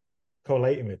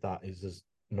correlating with that is there's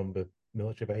a number of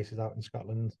military bases out in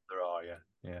Scotland. There are,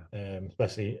 yeah.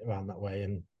 Especially around that way,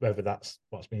 and whether that's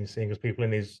what's being seen, because people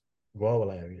in these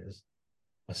rural areas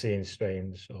are seeing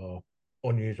strange or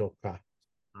unusual craft,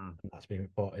 and that's being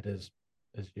reported as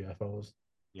UFOs.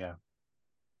 Yeah.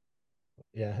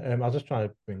 Yeah. I was just trying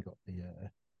to bring up the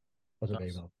wasn't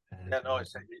very well.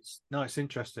 It's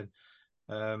interesting.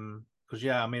 Because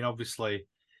I mean, obviously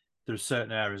there's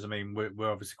certain areas. I mean,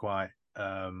 we're obviously quite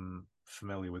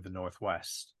familiar with the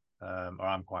Northwest, or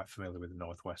I'm quite familiar with the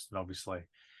Northwest, and obviously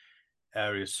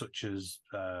areas such as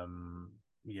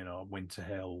Winter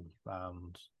Hill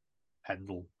and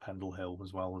Pendle Hill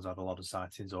as well has had a lot of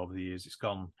sightings over the years. It's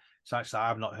actually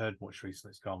I've not heard much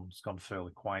recently. It's gone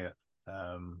fairly quiet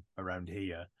around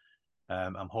here.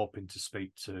 I'm hoping to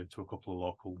speak to a couple of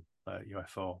local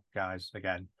UFO guys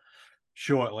again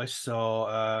shortly, so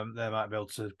they might be able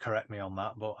to correct me on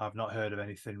that, but I've not heard of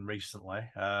anything recently.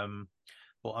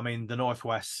 But I mean, the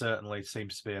Northwest certainly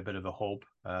seems to be a bit of a hub,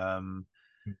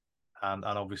 and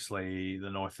obviously the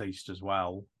Northeast as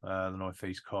well. The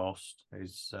Northeast coast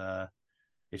is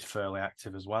fairly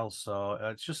active as well. So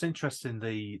it's just interesting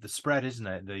the spread, isn't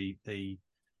it? The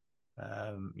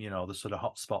sort of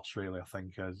hot spots really, I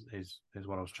think is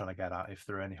what I was trying to get at. If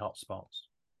there are any hot spots.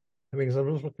 I mean, because I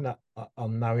was looking at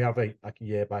now we have a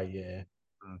year by year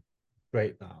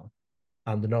breakdown,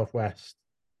 and the Northwest,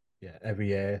 every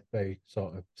year very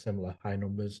sort of similar high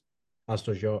numbers, as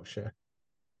does Yorkshire,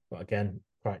 but again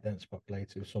quite dense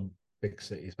populated with some big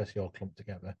cities, especially all clumped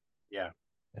together. Yeah.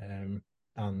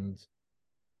 And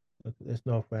there's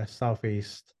Northwest,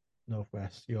 Southeast,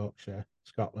 Northwest, Yorkshire,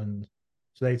 Scotland,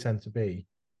 so they tend to be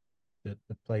the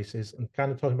places. And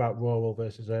kind of talking about rural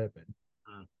versus urban.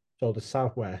 So the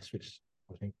Southwest, which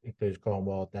I think includes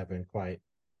Cornwall, Devon, quite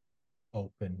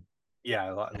open.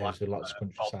 Yeah, like lots of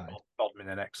countryside. Bodmin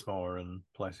and Exmoor and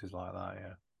places like that,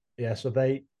 yeah. Yeah, so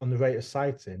they, on the rate of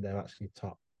sighting, they're actually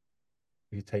top.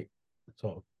 If you take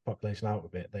sort of population out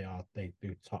of it, they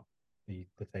do top the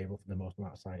table for the most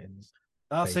amount of sightings.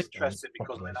 That's based on interesting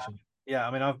because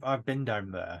population. I've been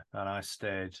down there and I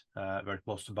stayed very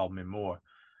close to Bodmin Moor,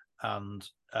 and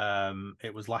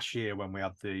it was last year when we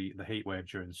had the heat wave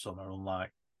during the summer,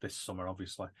 unlike this summer,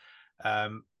 obviously.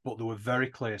 But there were very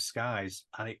clear skies,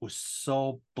 and it was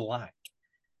so black.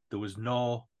 There was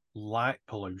no light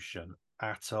pollution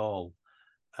at all,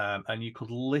 and you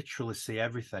could literally see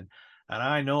everything. And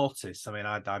I noticed, I mean,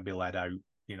 I'd be led out,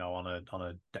 on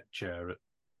a deck chair at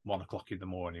 1 o'clock in the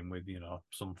morning with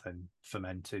something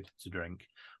fermented to drink,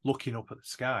 looking up at the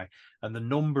sky, and the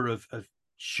number of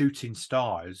shooting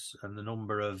stars and the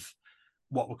number of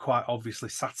what were quite obviously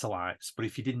satellites, but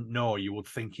if you didn't know, you would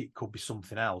think it could be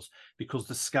something else because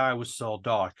the sky was so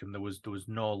dark and there was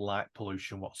no light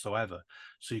pollution whatsoever,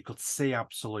 so you could see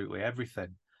absolutely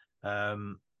everything.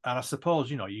 And I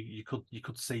suppose you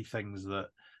could see things that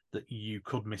you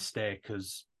could mistake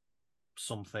as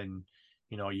something,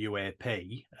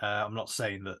 UAP. I'm not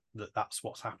saying that that's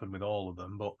what's happened with all of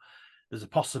them, but there's a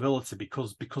possibility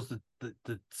because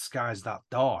the sky's that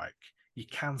dark, you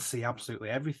can see absolutely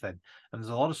everything, and there's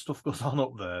a lot of stuff goes on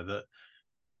up there that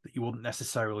you wouldn't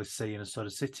necessarily see in a sort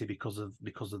of city because of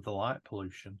the light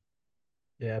pollution.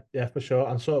 Yeah, for sure.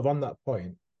 And sort of on that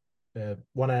point,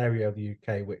 one area of the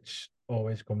UK which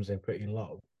always comes in pretty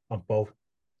low on both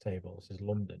tables is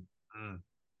London.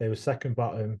 They were second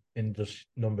bottom in just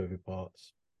number of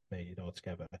reports made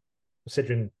altogether,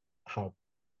 considering how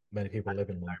many people live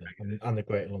in London and the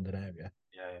Greater London area.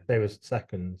 Yeah. They were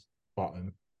second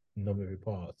bottom in number of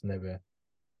reports, and they were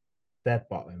dead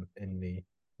bottom in the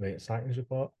rate sightings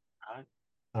report. Right.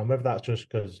 And whether that's just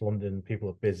because London people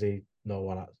are busy,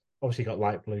 obviously got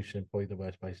light pollution, probably the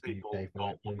worst place in the UK for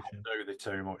light pollution. Do they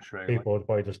too much, really? People are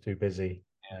probably just too busy.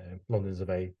 London's a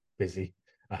very busy.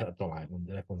 I don't like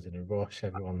London. Everyone's in a rush.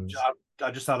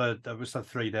 I just had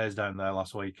 3 days down there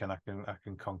last week, and I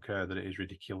can concur that it is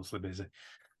ridiculously busy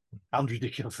and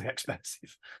ridiculously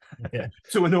expensive. Yeah.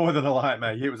 To a northerner like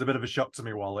me, it was a bit of a shock to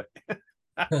my wallet.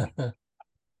 But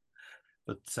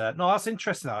no, that's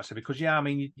interesting actually, because I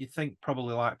mean, you think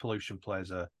probably light pollution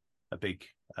plays a big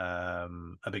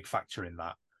factor in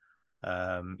that,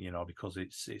 because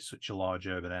it's such a large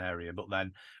urban area. But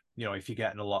then, if you're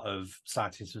getting a lot of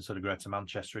sightings from sort of Greater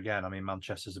Manchester again, I mean,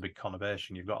 Manchester's a big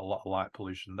conurbation. You've got a lot of light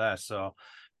pollution there, so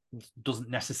it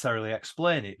doesn't necessarily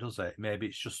explain it, does it? Maybe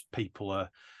it's just people are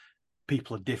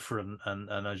different,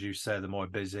 and as you say, they're more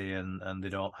busy, and they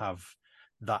don't have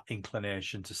that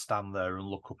inclination to stand there and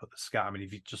look up at the sky. I mean,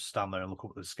 if you just stand there and look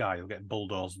up at the sky, you'll get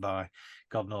bulldozed by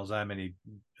God knows how many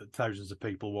thousands of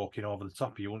people walking over the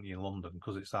top of you, won't you, in London,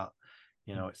 because it's that,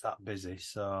 it's that busy.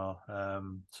 So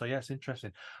yeah, it's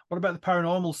interesting. What about the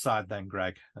paranormal side then,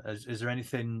 Greg? Is there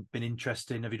anything been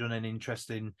interesting? Have you done any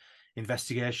interesting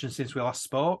investigations since we last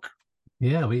spoke?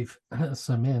 Yeah,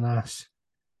 so me and Ash,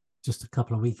 just a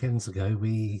couple of weekends ago,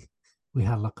 we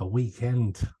had like a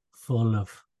weekend full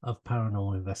of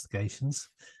paranormal investigations.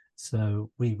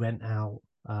 So we went out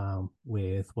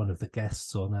with one of the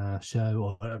guests on our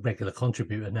show, or a regular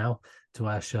contributor now to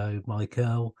our show,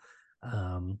 Michael,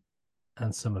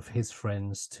 and some of his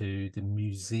friends, to the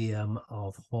Museum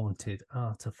of Haunted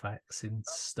Artifacts in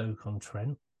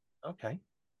Stoke-on-Trent. Okay.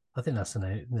 I think that's the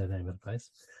name of the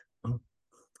place.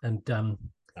 And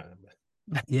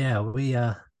we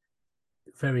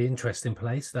very interesting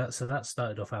place. That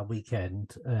started off our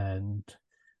weekend, and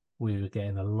we were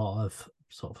getting a lot of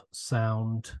sort of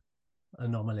sound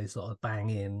anomalies, sort of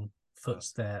banging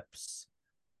footsteps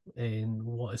in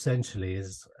what essentially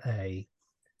is a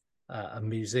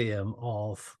museum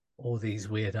of all these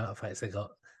weird artifacts. They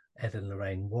got Ed and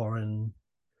Lorraine Warren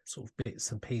sort of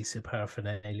bits and pieces of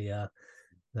paraphernalia.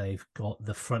 They've got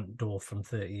the front door from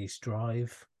 30 East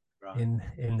Drive in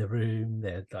the room.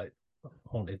 They're like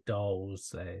haunted dolls.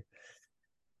 They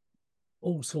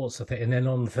all sorts of things. And then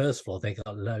on the first floor, they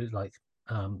got loads like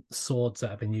swords that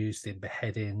have been used in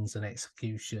beheadings and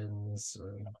executions,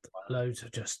 and loads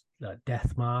of just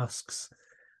death masks.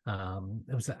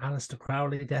 It was an Aleister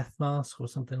Crowley death mask or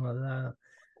something like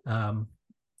that.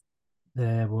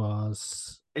 There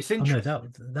was. It's interesting. Oh,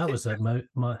 no, that was at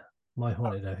my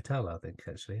haunted hotel, I think,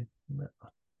 actually.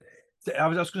 I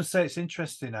was going to say, it's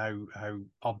interesting how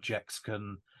objects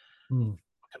can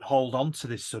hold on to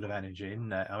this sort of energy,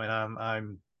 isn't it? I mean,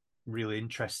 I'm really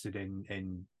interested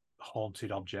in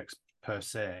haunted objects per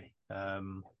se,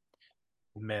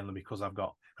 mainly because I've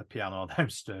got a piano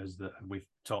downstairs that we've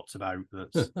talked about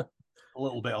that's a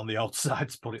little bit on the old side,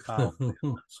 to put it mildly.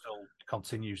 Still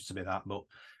continues to be that, but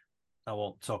I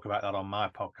won't talk about that on my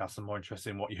podcast. I'm more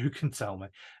interested in what you can tell me.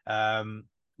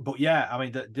 But yeah, I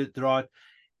mean, there are.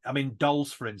 I mean,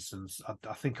 dolls, for instance,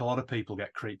 I think a lot of people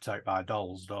get creeped out by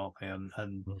dolls, don't they? And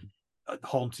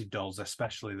haunted dolls,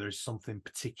 especially, there is something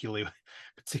particularly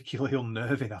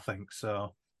unnerving, I think.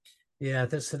 So Yeah,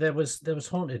 so there was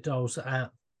haunted dolls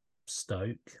at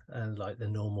Stoke, and like the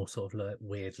normal sort of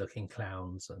weird looking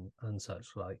clowns and such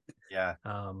like. yeah,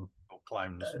 Um,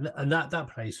 clowns. and that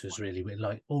place was really weird.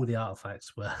 Like all the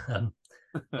artifacts were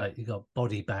like you got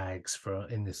body bags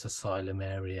in this asylum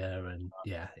area, and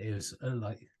yeah, it was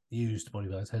like used body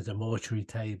bags. There's a mortuary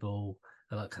table,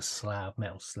 like a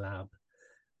metal slab,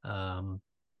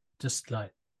 just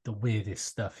like the weirdest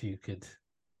stuff you could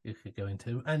go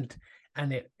into, and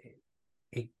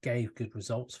it gave good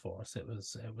results for us. It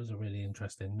was a really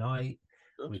interesting night.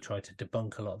 Good. We tried to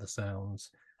debunk a lot of the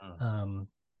sounds.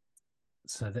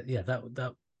 So that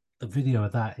the video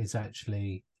of that is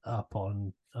actually up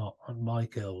on my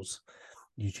girl's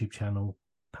YouTube channel,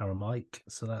 Paramike.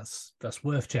 So that's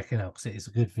worth checking out because it is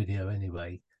a good video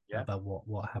anyway about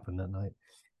what happened that night.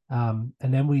 And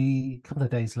then a couple of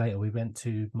days later, we went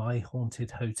to My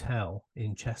Haunted Hotel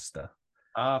in Chester.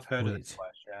 I've heard of this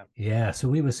place, yeah. So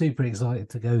we were super excited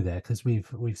to go there because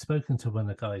we've spoken to one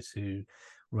of the guys who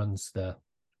runs the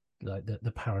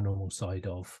paranormal side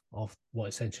of what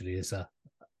essentially is a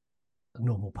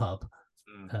normal pub,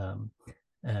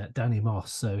 Danny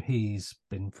Moss. So he's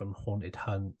been from Haunted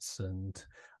Hunts and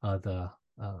other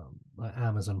like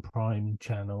Amazon Prime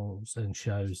channels and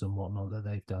shows and whatnot that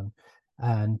they've done,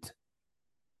 and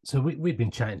so we've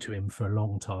been chatting to him for a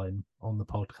long time on the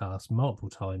podcast. Multiple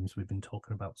times we've been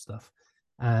talking about stuff,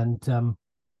 and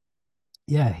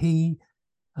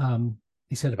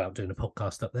he said about doing a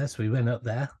podcast up there. So we went up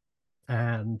there,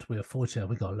 and we were fortunate.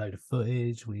 We got a load of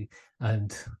footage.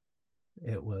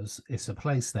 It's a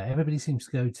place that everybody seems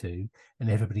to go to, and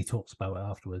everybody talks about it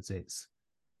afterwards.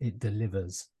 It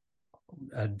delivers,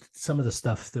 and some of the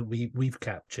stuff that we've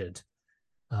captured,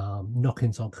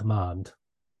 knock-ins on command.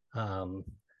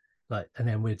 And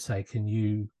then we'd say, can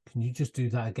you just do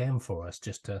that again for us,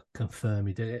 just to confirm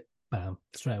you did it? Bam,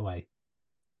 straight away.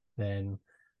 Then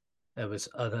there was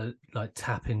other like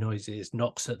tapping noises,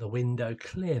 knocks at the window,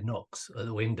 clear knocks at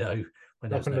the window.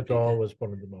 Knock on the door was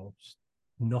one of the most.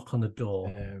 Knock on the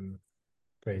door.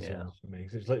 Crazy ones for me.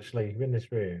 It's literally you're in this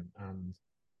room and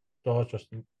door's just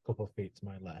a couple of feet to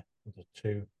my left. There's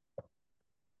two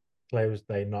closed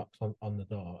day knocks on the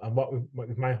door. And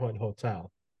with My Haunted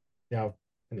Hotel, they have,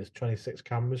 and there's 26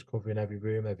 cameras covering every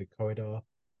room, every corridor.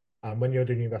 And when you're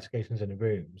doing investigations in the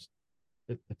rooms,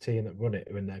 the team that run it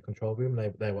are in their control room.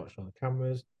 They watch all the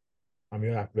cameras. And we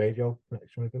have radio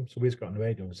connection with them. So we've got on the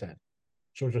radio and said,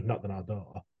 someone just knocked on our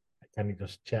door. Can you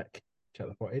just check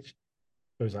the footage?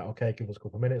 So he's like, okay, give us a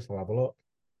couple of minutes, I'll have a look.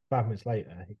 5 minutes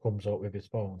later, he comes up with his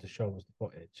phone to show us the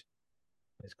footage.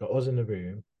 It's got us in the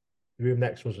room. The room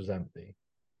next to us was empty.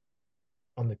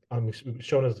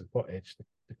 Showing us the footage.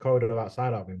 The corridor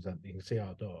outside our room is empty. You can see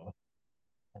our door.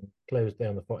 And clear day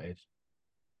on the footage.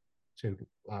 2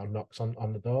 loud knocks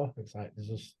on the door. It's like there's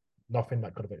just nothing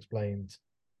that could have explained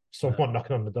someone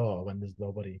knocking on the door when there's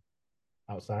nobody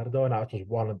outside the door. And that was just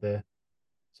one of the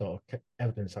sort of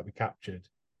evidence that we captured.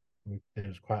 There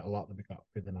was quite a lot that we got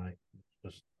through the night.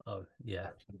 Just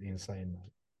absolutely insane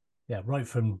night. Yeah, right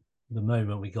from the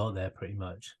moment we got there, pretty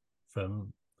much.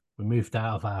 We moved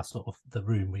out of our sort of the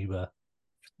room we were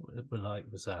like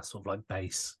was our sort of like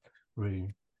base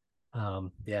room.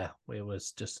 It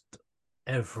was just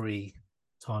every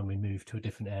time we moved to a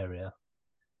different area.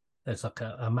 There's like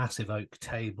a massive oak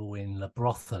table in the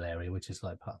brothel area, which is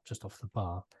like just off the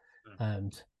bar.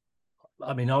 And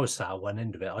I mean, I was sat at one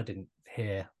end of it. I didn't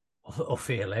hear or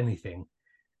feel anything.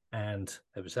 And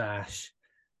there was Ash,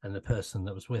 and the person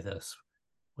that was with us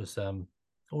was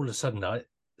all of a sudden there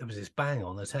was this bang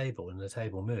on the table, and the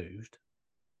table moved.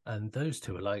 And those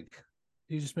two were like,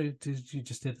 "You just moved? Did you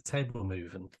just did the table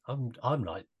move?" And I'm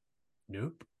like,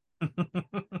 "Nope." And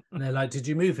they're like, "Did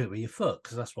you move it with your foot?"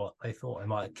 Because that's what they thought. I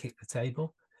might have kicked the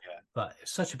table. Yeah. But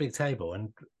it's such a big table,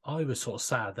 and I was sort of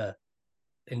sat there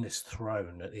in this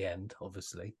throne at the end,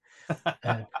 obviously.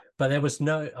 But there was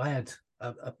I had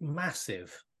a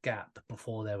massive gap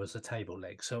before there was a table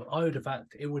leg, so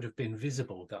it would have been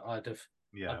visible that I'd have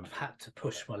had to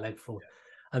push my leg forward.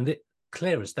 And it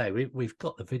clear as day, we've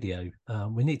got the video.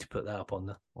 We need to put that up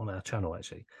on our channel.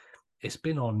 Actually, it's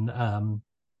been on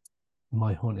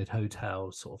My Haunted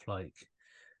Hotel sort of like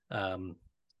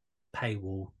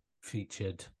paywall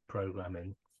featured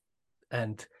programming,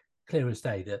 and clear as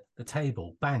day that the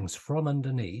table bangs from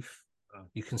underneath.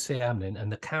 You can see it happening,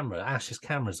 and Ash's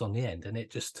camera's on the end, and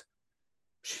it just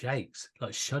shakes,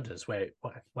 like shudders where it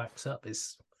whacks up. And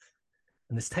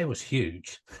this table's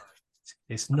huge.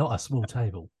 It's not a small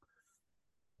table.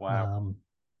 Wow.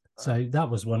 So that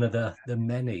was one of the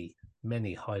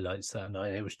many highlights that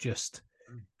night. It was just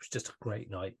a great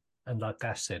night. And like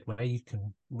Ash said, where you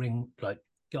can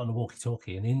get on the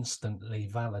walkie-talkie and instantly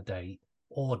validate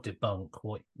or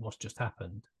debunk what's just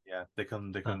happened. Yeah, they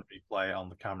can replay it on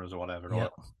the cameras or whatever, or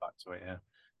back to it. Yeah,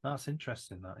 that's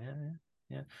interesting. That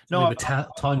yeah. So no, we were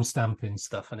time stamping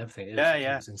stuff and everything. It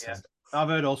was insane. I've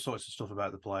heard all sorts of stuff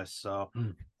about the place. So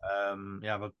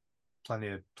I've had plenty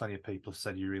of people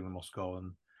said you really must go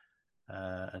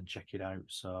and check it out.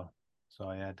 So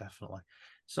yeah, definitely.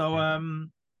 So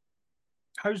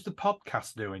how's the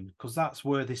podcast doing? Because that's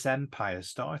where this empire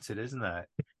started, isn't it?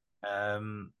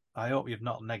 I hope you've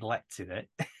not neglected it.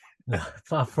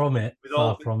 Far from it. With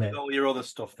all your other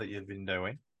stuff that you've been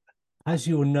doing. As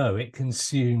you'll know, it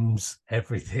consumes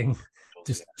everything.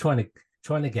 Just trying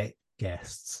to get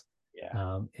guests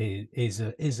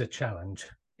is a challenge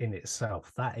in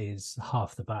itself. That is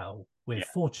half the battle. We're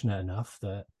fortunate enough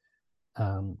that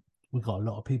we've got a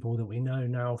lot of people that we know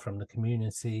now from the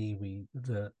community,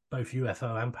 both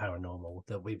UFO and paranormal,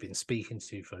 that we've been speaking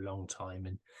to for a long time,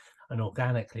 and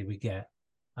organically we get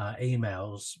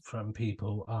emails from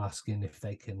people asking if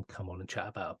they can come on and chat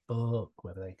about a book,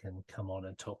 whether they can come on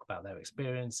and talk about their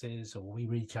experiences, or we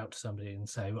reach out to somebody and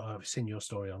say, well, I've seen your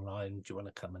story online, do you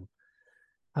want to come and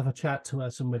have a chat to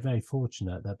us? And we're very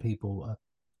fortunate that people are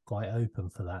quite open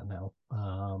for that now,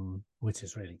 which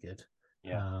is really good.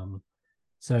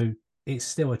 So it's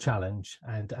still a challenge,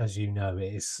 and as you know,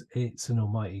 it's an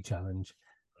almighty challenge.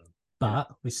 But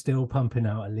we're still pumping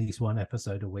out at least one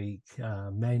episode a week.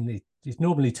 Mainly, it's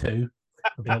normally two.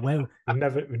 But we've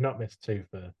not missed two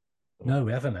for. No,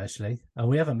 we haven't actually, and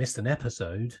we haven't missed an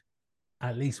episode.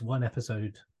 At least one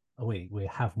episode a week. We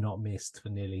have not missed for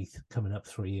nearly coming up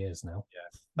 3 years now.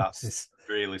 Yeah, that's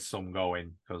really some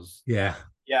going, because yeah.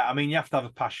 I mean, you have to have a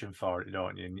passion for it,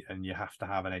 don't you? And you have to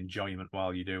have an enjoyment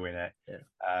while you're doing it.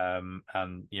 Yeah.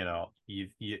 And you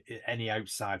any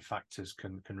outside factors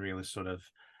can really sort of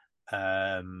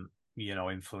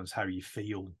influence how you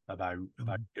feel about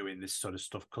doing this sort of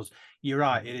stuff, because you're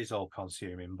right, it is all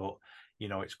consuming, but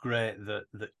it's great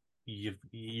that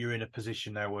you're in a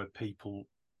position now where people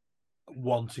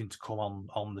wanting to come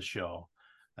on the show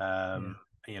and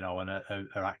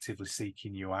are actively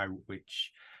seeking you out,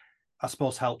 which I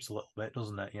suppose helps a little bit,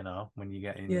 doesn't it, when you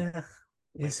get in.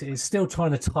 It's still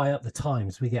trying to tie up the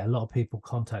times. We get a lot of people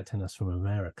contacting us from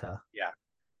America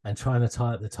and trying to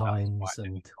tie up the times,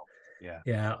 and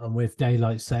and with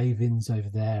daylight savings over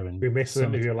there, and we missed the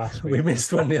interview last week. We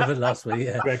missed one the other last week.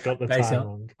 Yeah, Greg got the time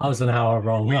wrong. I was an hour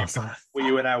wrong. Were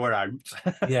you an hour out?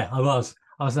 Yeah, I was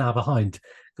an hour behind.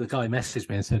 The guy messaged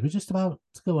me and said, "We're just about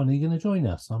to go on. Are you going to join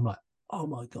us?" I'm like, "Oh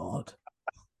my god!"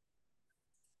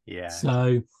 Yeah.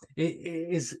 So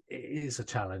it is a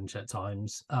challenge at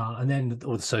times, and then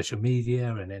all the social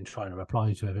media, and then trying to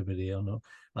reply to everybody on.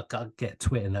 Like, I get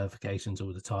Twitter notifications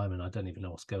all the time, and I don't even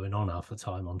know what's going on half the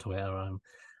time on Twitter. I'm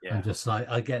just like,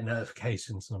 I get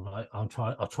notifications, and I'm like, I'll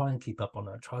try and keep up on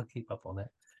it,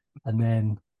 and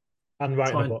then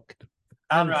writing a book,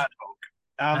 and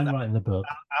writing the book,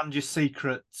 and your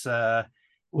secret.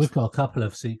 We've got a couple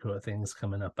of secret things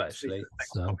coming up actually,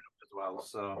 as well.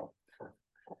 So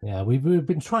yeah, we've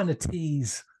been trying to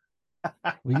tease.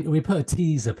 we put a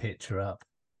teaser picture up.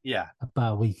 Yeah,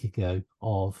 about a week ago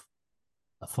of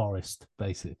a forest,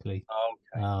 basically.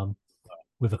 Okay.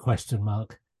 With a question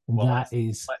mark, and let's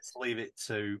leave it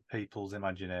to people's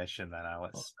imagination then,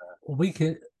 Alice. We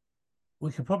could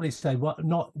probably say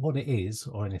not what it is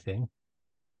or anything.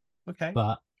 Okay.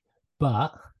 But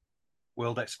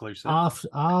world exclusive.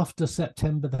 After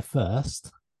September the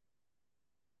 1st,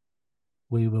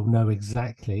 we will know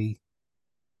exactly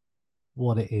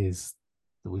what it is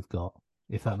that we've got,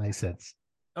 if that makes sense.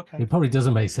 Okay. It probably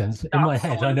doesn't make sense. In my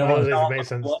head, I know it doesn't make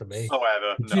sense to me.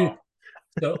 No.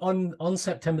 So on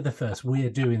September the 1st, we are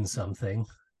doing something.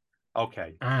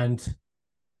 Okay. And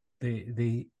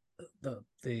the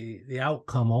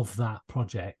outcome of that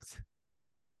project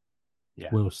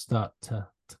will start to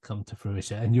come to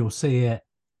fruition. And you'll see it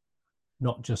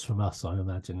not just from us, I'm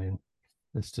imagining.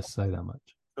 Let's just say that much.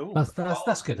 Ooh.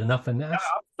 That's good enough. And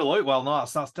absolutely. Well, no,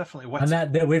 that's definitely wet. And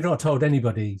that we've not told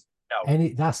anybody. No.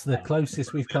 That's the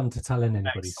closest we've come to telling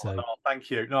anybody. Excellent. So thank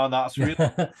you. No, that's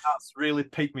really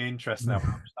piqued me interest now.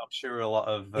 I'm sure a lot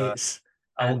of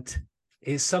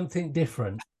it's something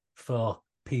different for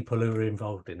people who are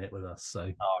involved in it with us.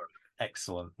 So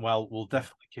excellent. Well, we'll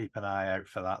definitely keep an eye out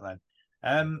for that then.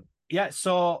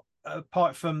 So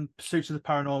apart from Pursuit of the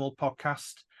Paranormal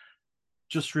podcast,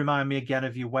 just remind me again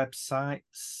of your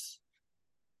websites.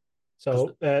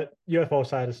 So, UFO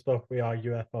side of stuff, we are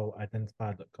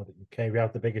ufoidentified.co.uk. We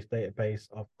have the biggest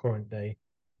database of current day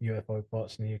UFO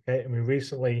reports in the UK. And we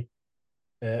recently,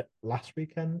 last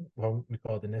weekend, well,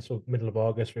 recording this, so middle of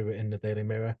August, we were in the Daily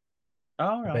Mirror.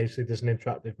 Oh, right. Basically, there's an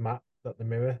interactive map that the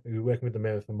Mirror, we were working with the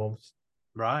Mirror for months,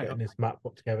 Right. getting this map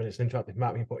put together. And it's an interactive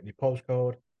map. You put in your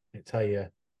postcode, it tell you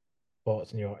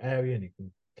reports in your area, and you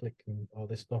can click and all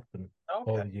this stuff and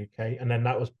all the UK. And then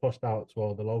that was pushed out to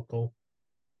all the local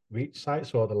reach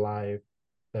sites, so all the live,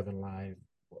 7 Live,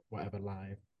 whatever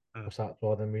live, was out to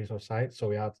all the musical sites. So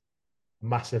we had a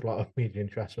massive lot of media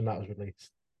interest when that was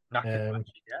released.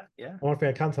 Yeah. One thing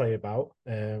I can tell you about,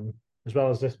 as well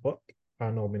as this book,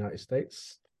 Paranormal United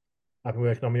States, I've been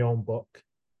working on my own book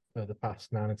for the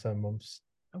past 9 or 10 months.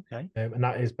 Okay. And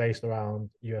that is based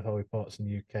around UFO reports in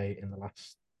the UK in the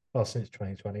last, well, since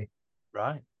 2020.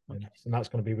 Right. Okay. And that's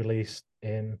going to be released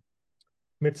in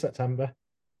mid-September.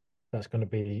 That's going to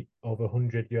be over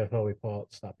 100 UFO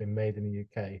reports that have been made in the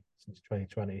UK since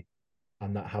 2020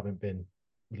 and that haven't been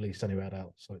released anywhere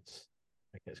else. So it's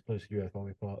like exclusive UFO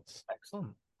reports.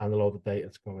 Excellent. And a load of data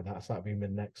to go with that. So that'll be my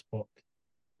next book.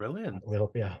 Brilliant. We'll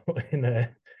be out in a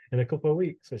couple of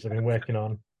weeks, which I've been working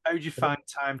on. How do you find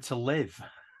time to live?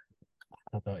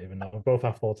 I don't even know. We both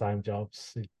have full-time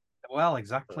jobs. Well,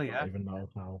 exactly. I don't even know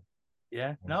how.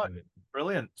 Yeah. No,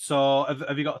 brilliant. So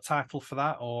have you got a title for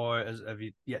that, or have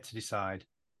you yet to decide?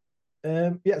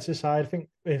 Yet to decide. I think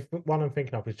if one I'm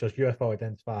thinking of is just UFO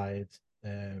Identified,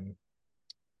 the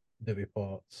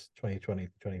reports 2020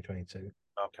 to 2022.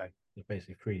 Okay. So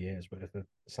basically 3 years worth of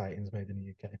sightings made in the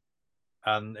UK.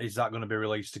 And is that going to be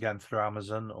released again through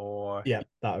Amazon, or? Yeah,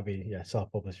 that would be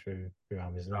self-published through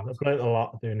Amazon. I've learned a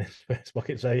lot doing this first book.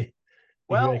 It's very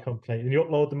complicated. And you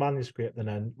upload the manuscript, and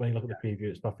then when you look at the preview,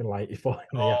 it's nothing like before.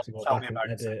 You have to go back and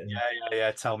edit. And...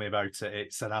 Yeah. Tell me about it.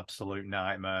 It's an absolute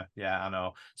nightmare. Yeah, I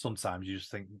know. Sometimes you just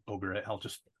think, bugger it, I'll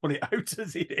just put it out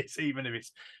as it is, even if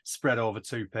it's spread over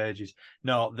 2 pages.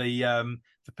 No,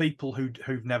 for people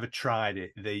who've never tried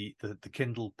it, the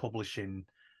Kindle publishing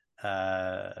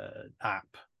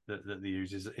app that they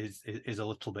use is a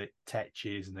little bit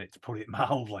tetchy, isn't it, to put it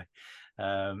mildly.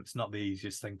 It's not the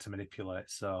easiest thing to manipulate.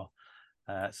 So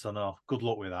no, good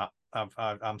luck with that.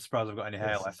 I'm surprised I've got any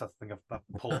hair left. I think I've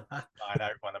pulled mine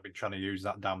out when I've been trying to use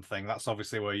that damn thing. That's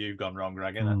obviously where you've gone wrong,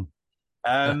 Greg, isn't it?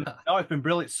 No, it's been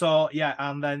brilliant. So yeah,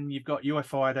 and then you've got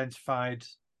UFO Identified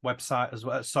website as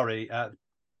well. Sorry,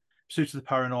 Pursuit of the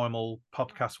Paranormal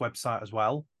podcast website as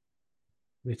well,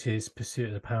 which is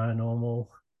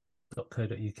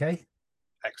pursuitoftheparanormal.co.uk.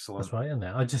 Excellent. That's right, isn't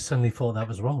it? I just suddenly thought that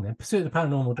was wrong then.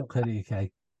 Pursuitoftheparanormal.co.uk.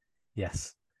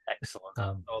 Yes. Excellent.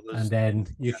 And then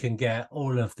you can get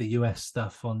all of the US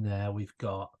stuff on there. We've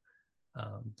got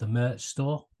the merch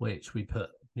store, which we put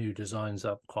new designs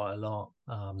up quite a lot.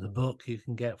 The book you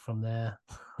can get from there,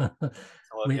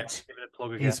 which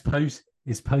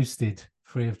is posted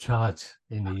free of charge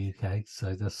in the UK.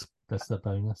 So that's the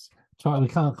bonus. We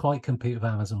can't quite compete with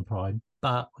Amazon Prime,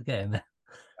 but we're getting there.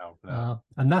 No.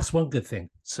 And that's one good thing.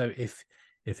 So if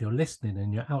you're listening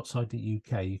and you're outside the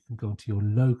UK, you can go into your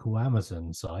local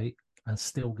Amazon site and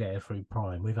still get it through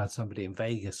Prime. We've had somebody in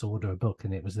Vegas order a book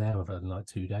and it was there within like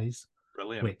 2 days.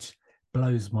 Brilliant. Which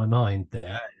blows my mind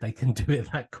that they can do it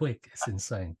that quick. It's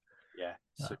insane. Yeah,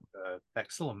 super.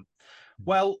 Excellent.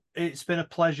 Well, it's been a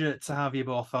pleasure to have you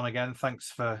both on again.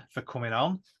 Thanks for coming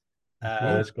on.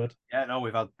 It's good. Yeah, no,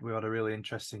 we've had a really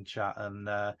interesting chat, and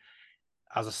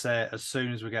as I say, as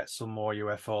soon as we get some more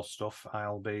UFO stuff,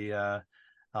 I'll be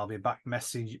back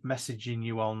messaging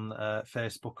you on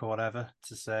Facebook or whatever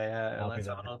to say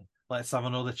let's have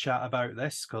another chat about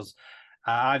this, because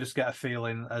I just get a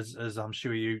feeling, as I'm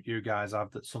sure you guys have,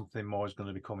 that something more is going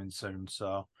to be coming soon.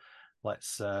 So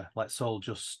let's all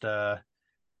just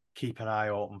keep an eye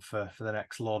open for the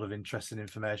next load of interesting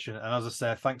information. And as I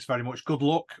say, thanks very much. Good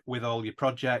luck with all your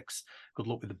projects. Good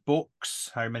luck with the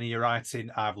books. How many you're writing,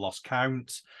 I've lost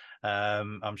count.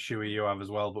 I'm sure you have as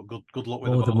well. But good luck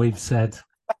with more than we've said.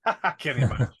 I can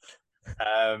imagine.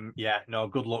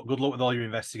 Good luck. Good luck with all your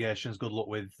investigations. Good luck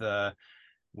with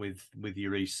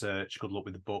your research. Good luck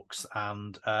with the books,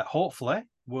 and hopefully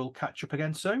we'll catch up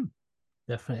again soon.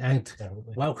 Definitely. And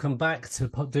welcome back to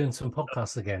doing some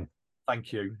podcasts again.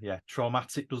 Thank you. Yeah,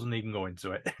 traumatic doesn't even go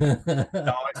into it.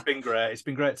 No, it's been great. It's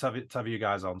been great to have you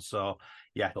guys on. So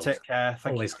yeah, take care.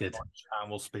 Thank you very much, and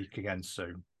we'll speak again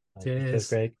soon. Cheers.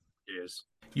 Cheers.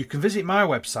 You can visit my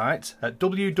website at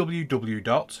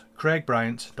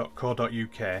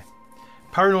www.craigbryant.co.uk.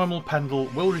 Paranormal Pendle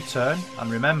will return,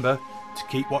 and remember to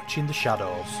keep watching the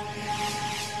shadows.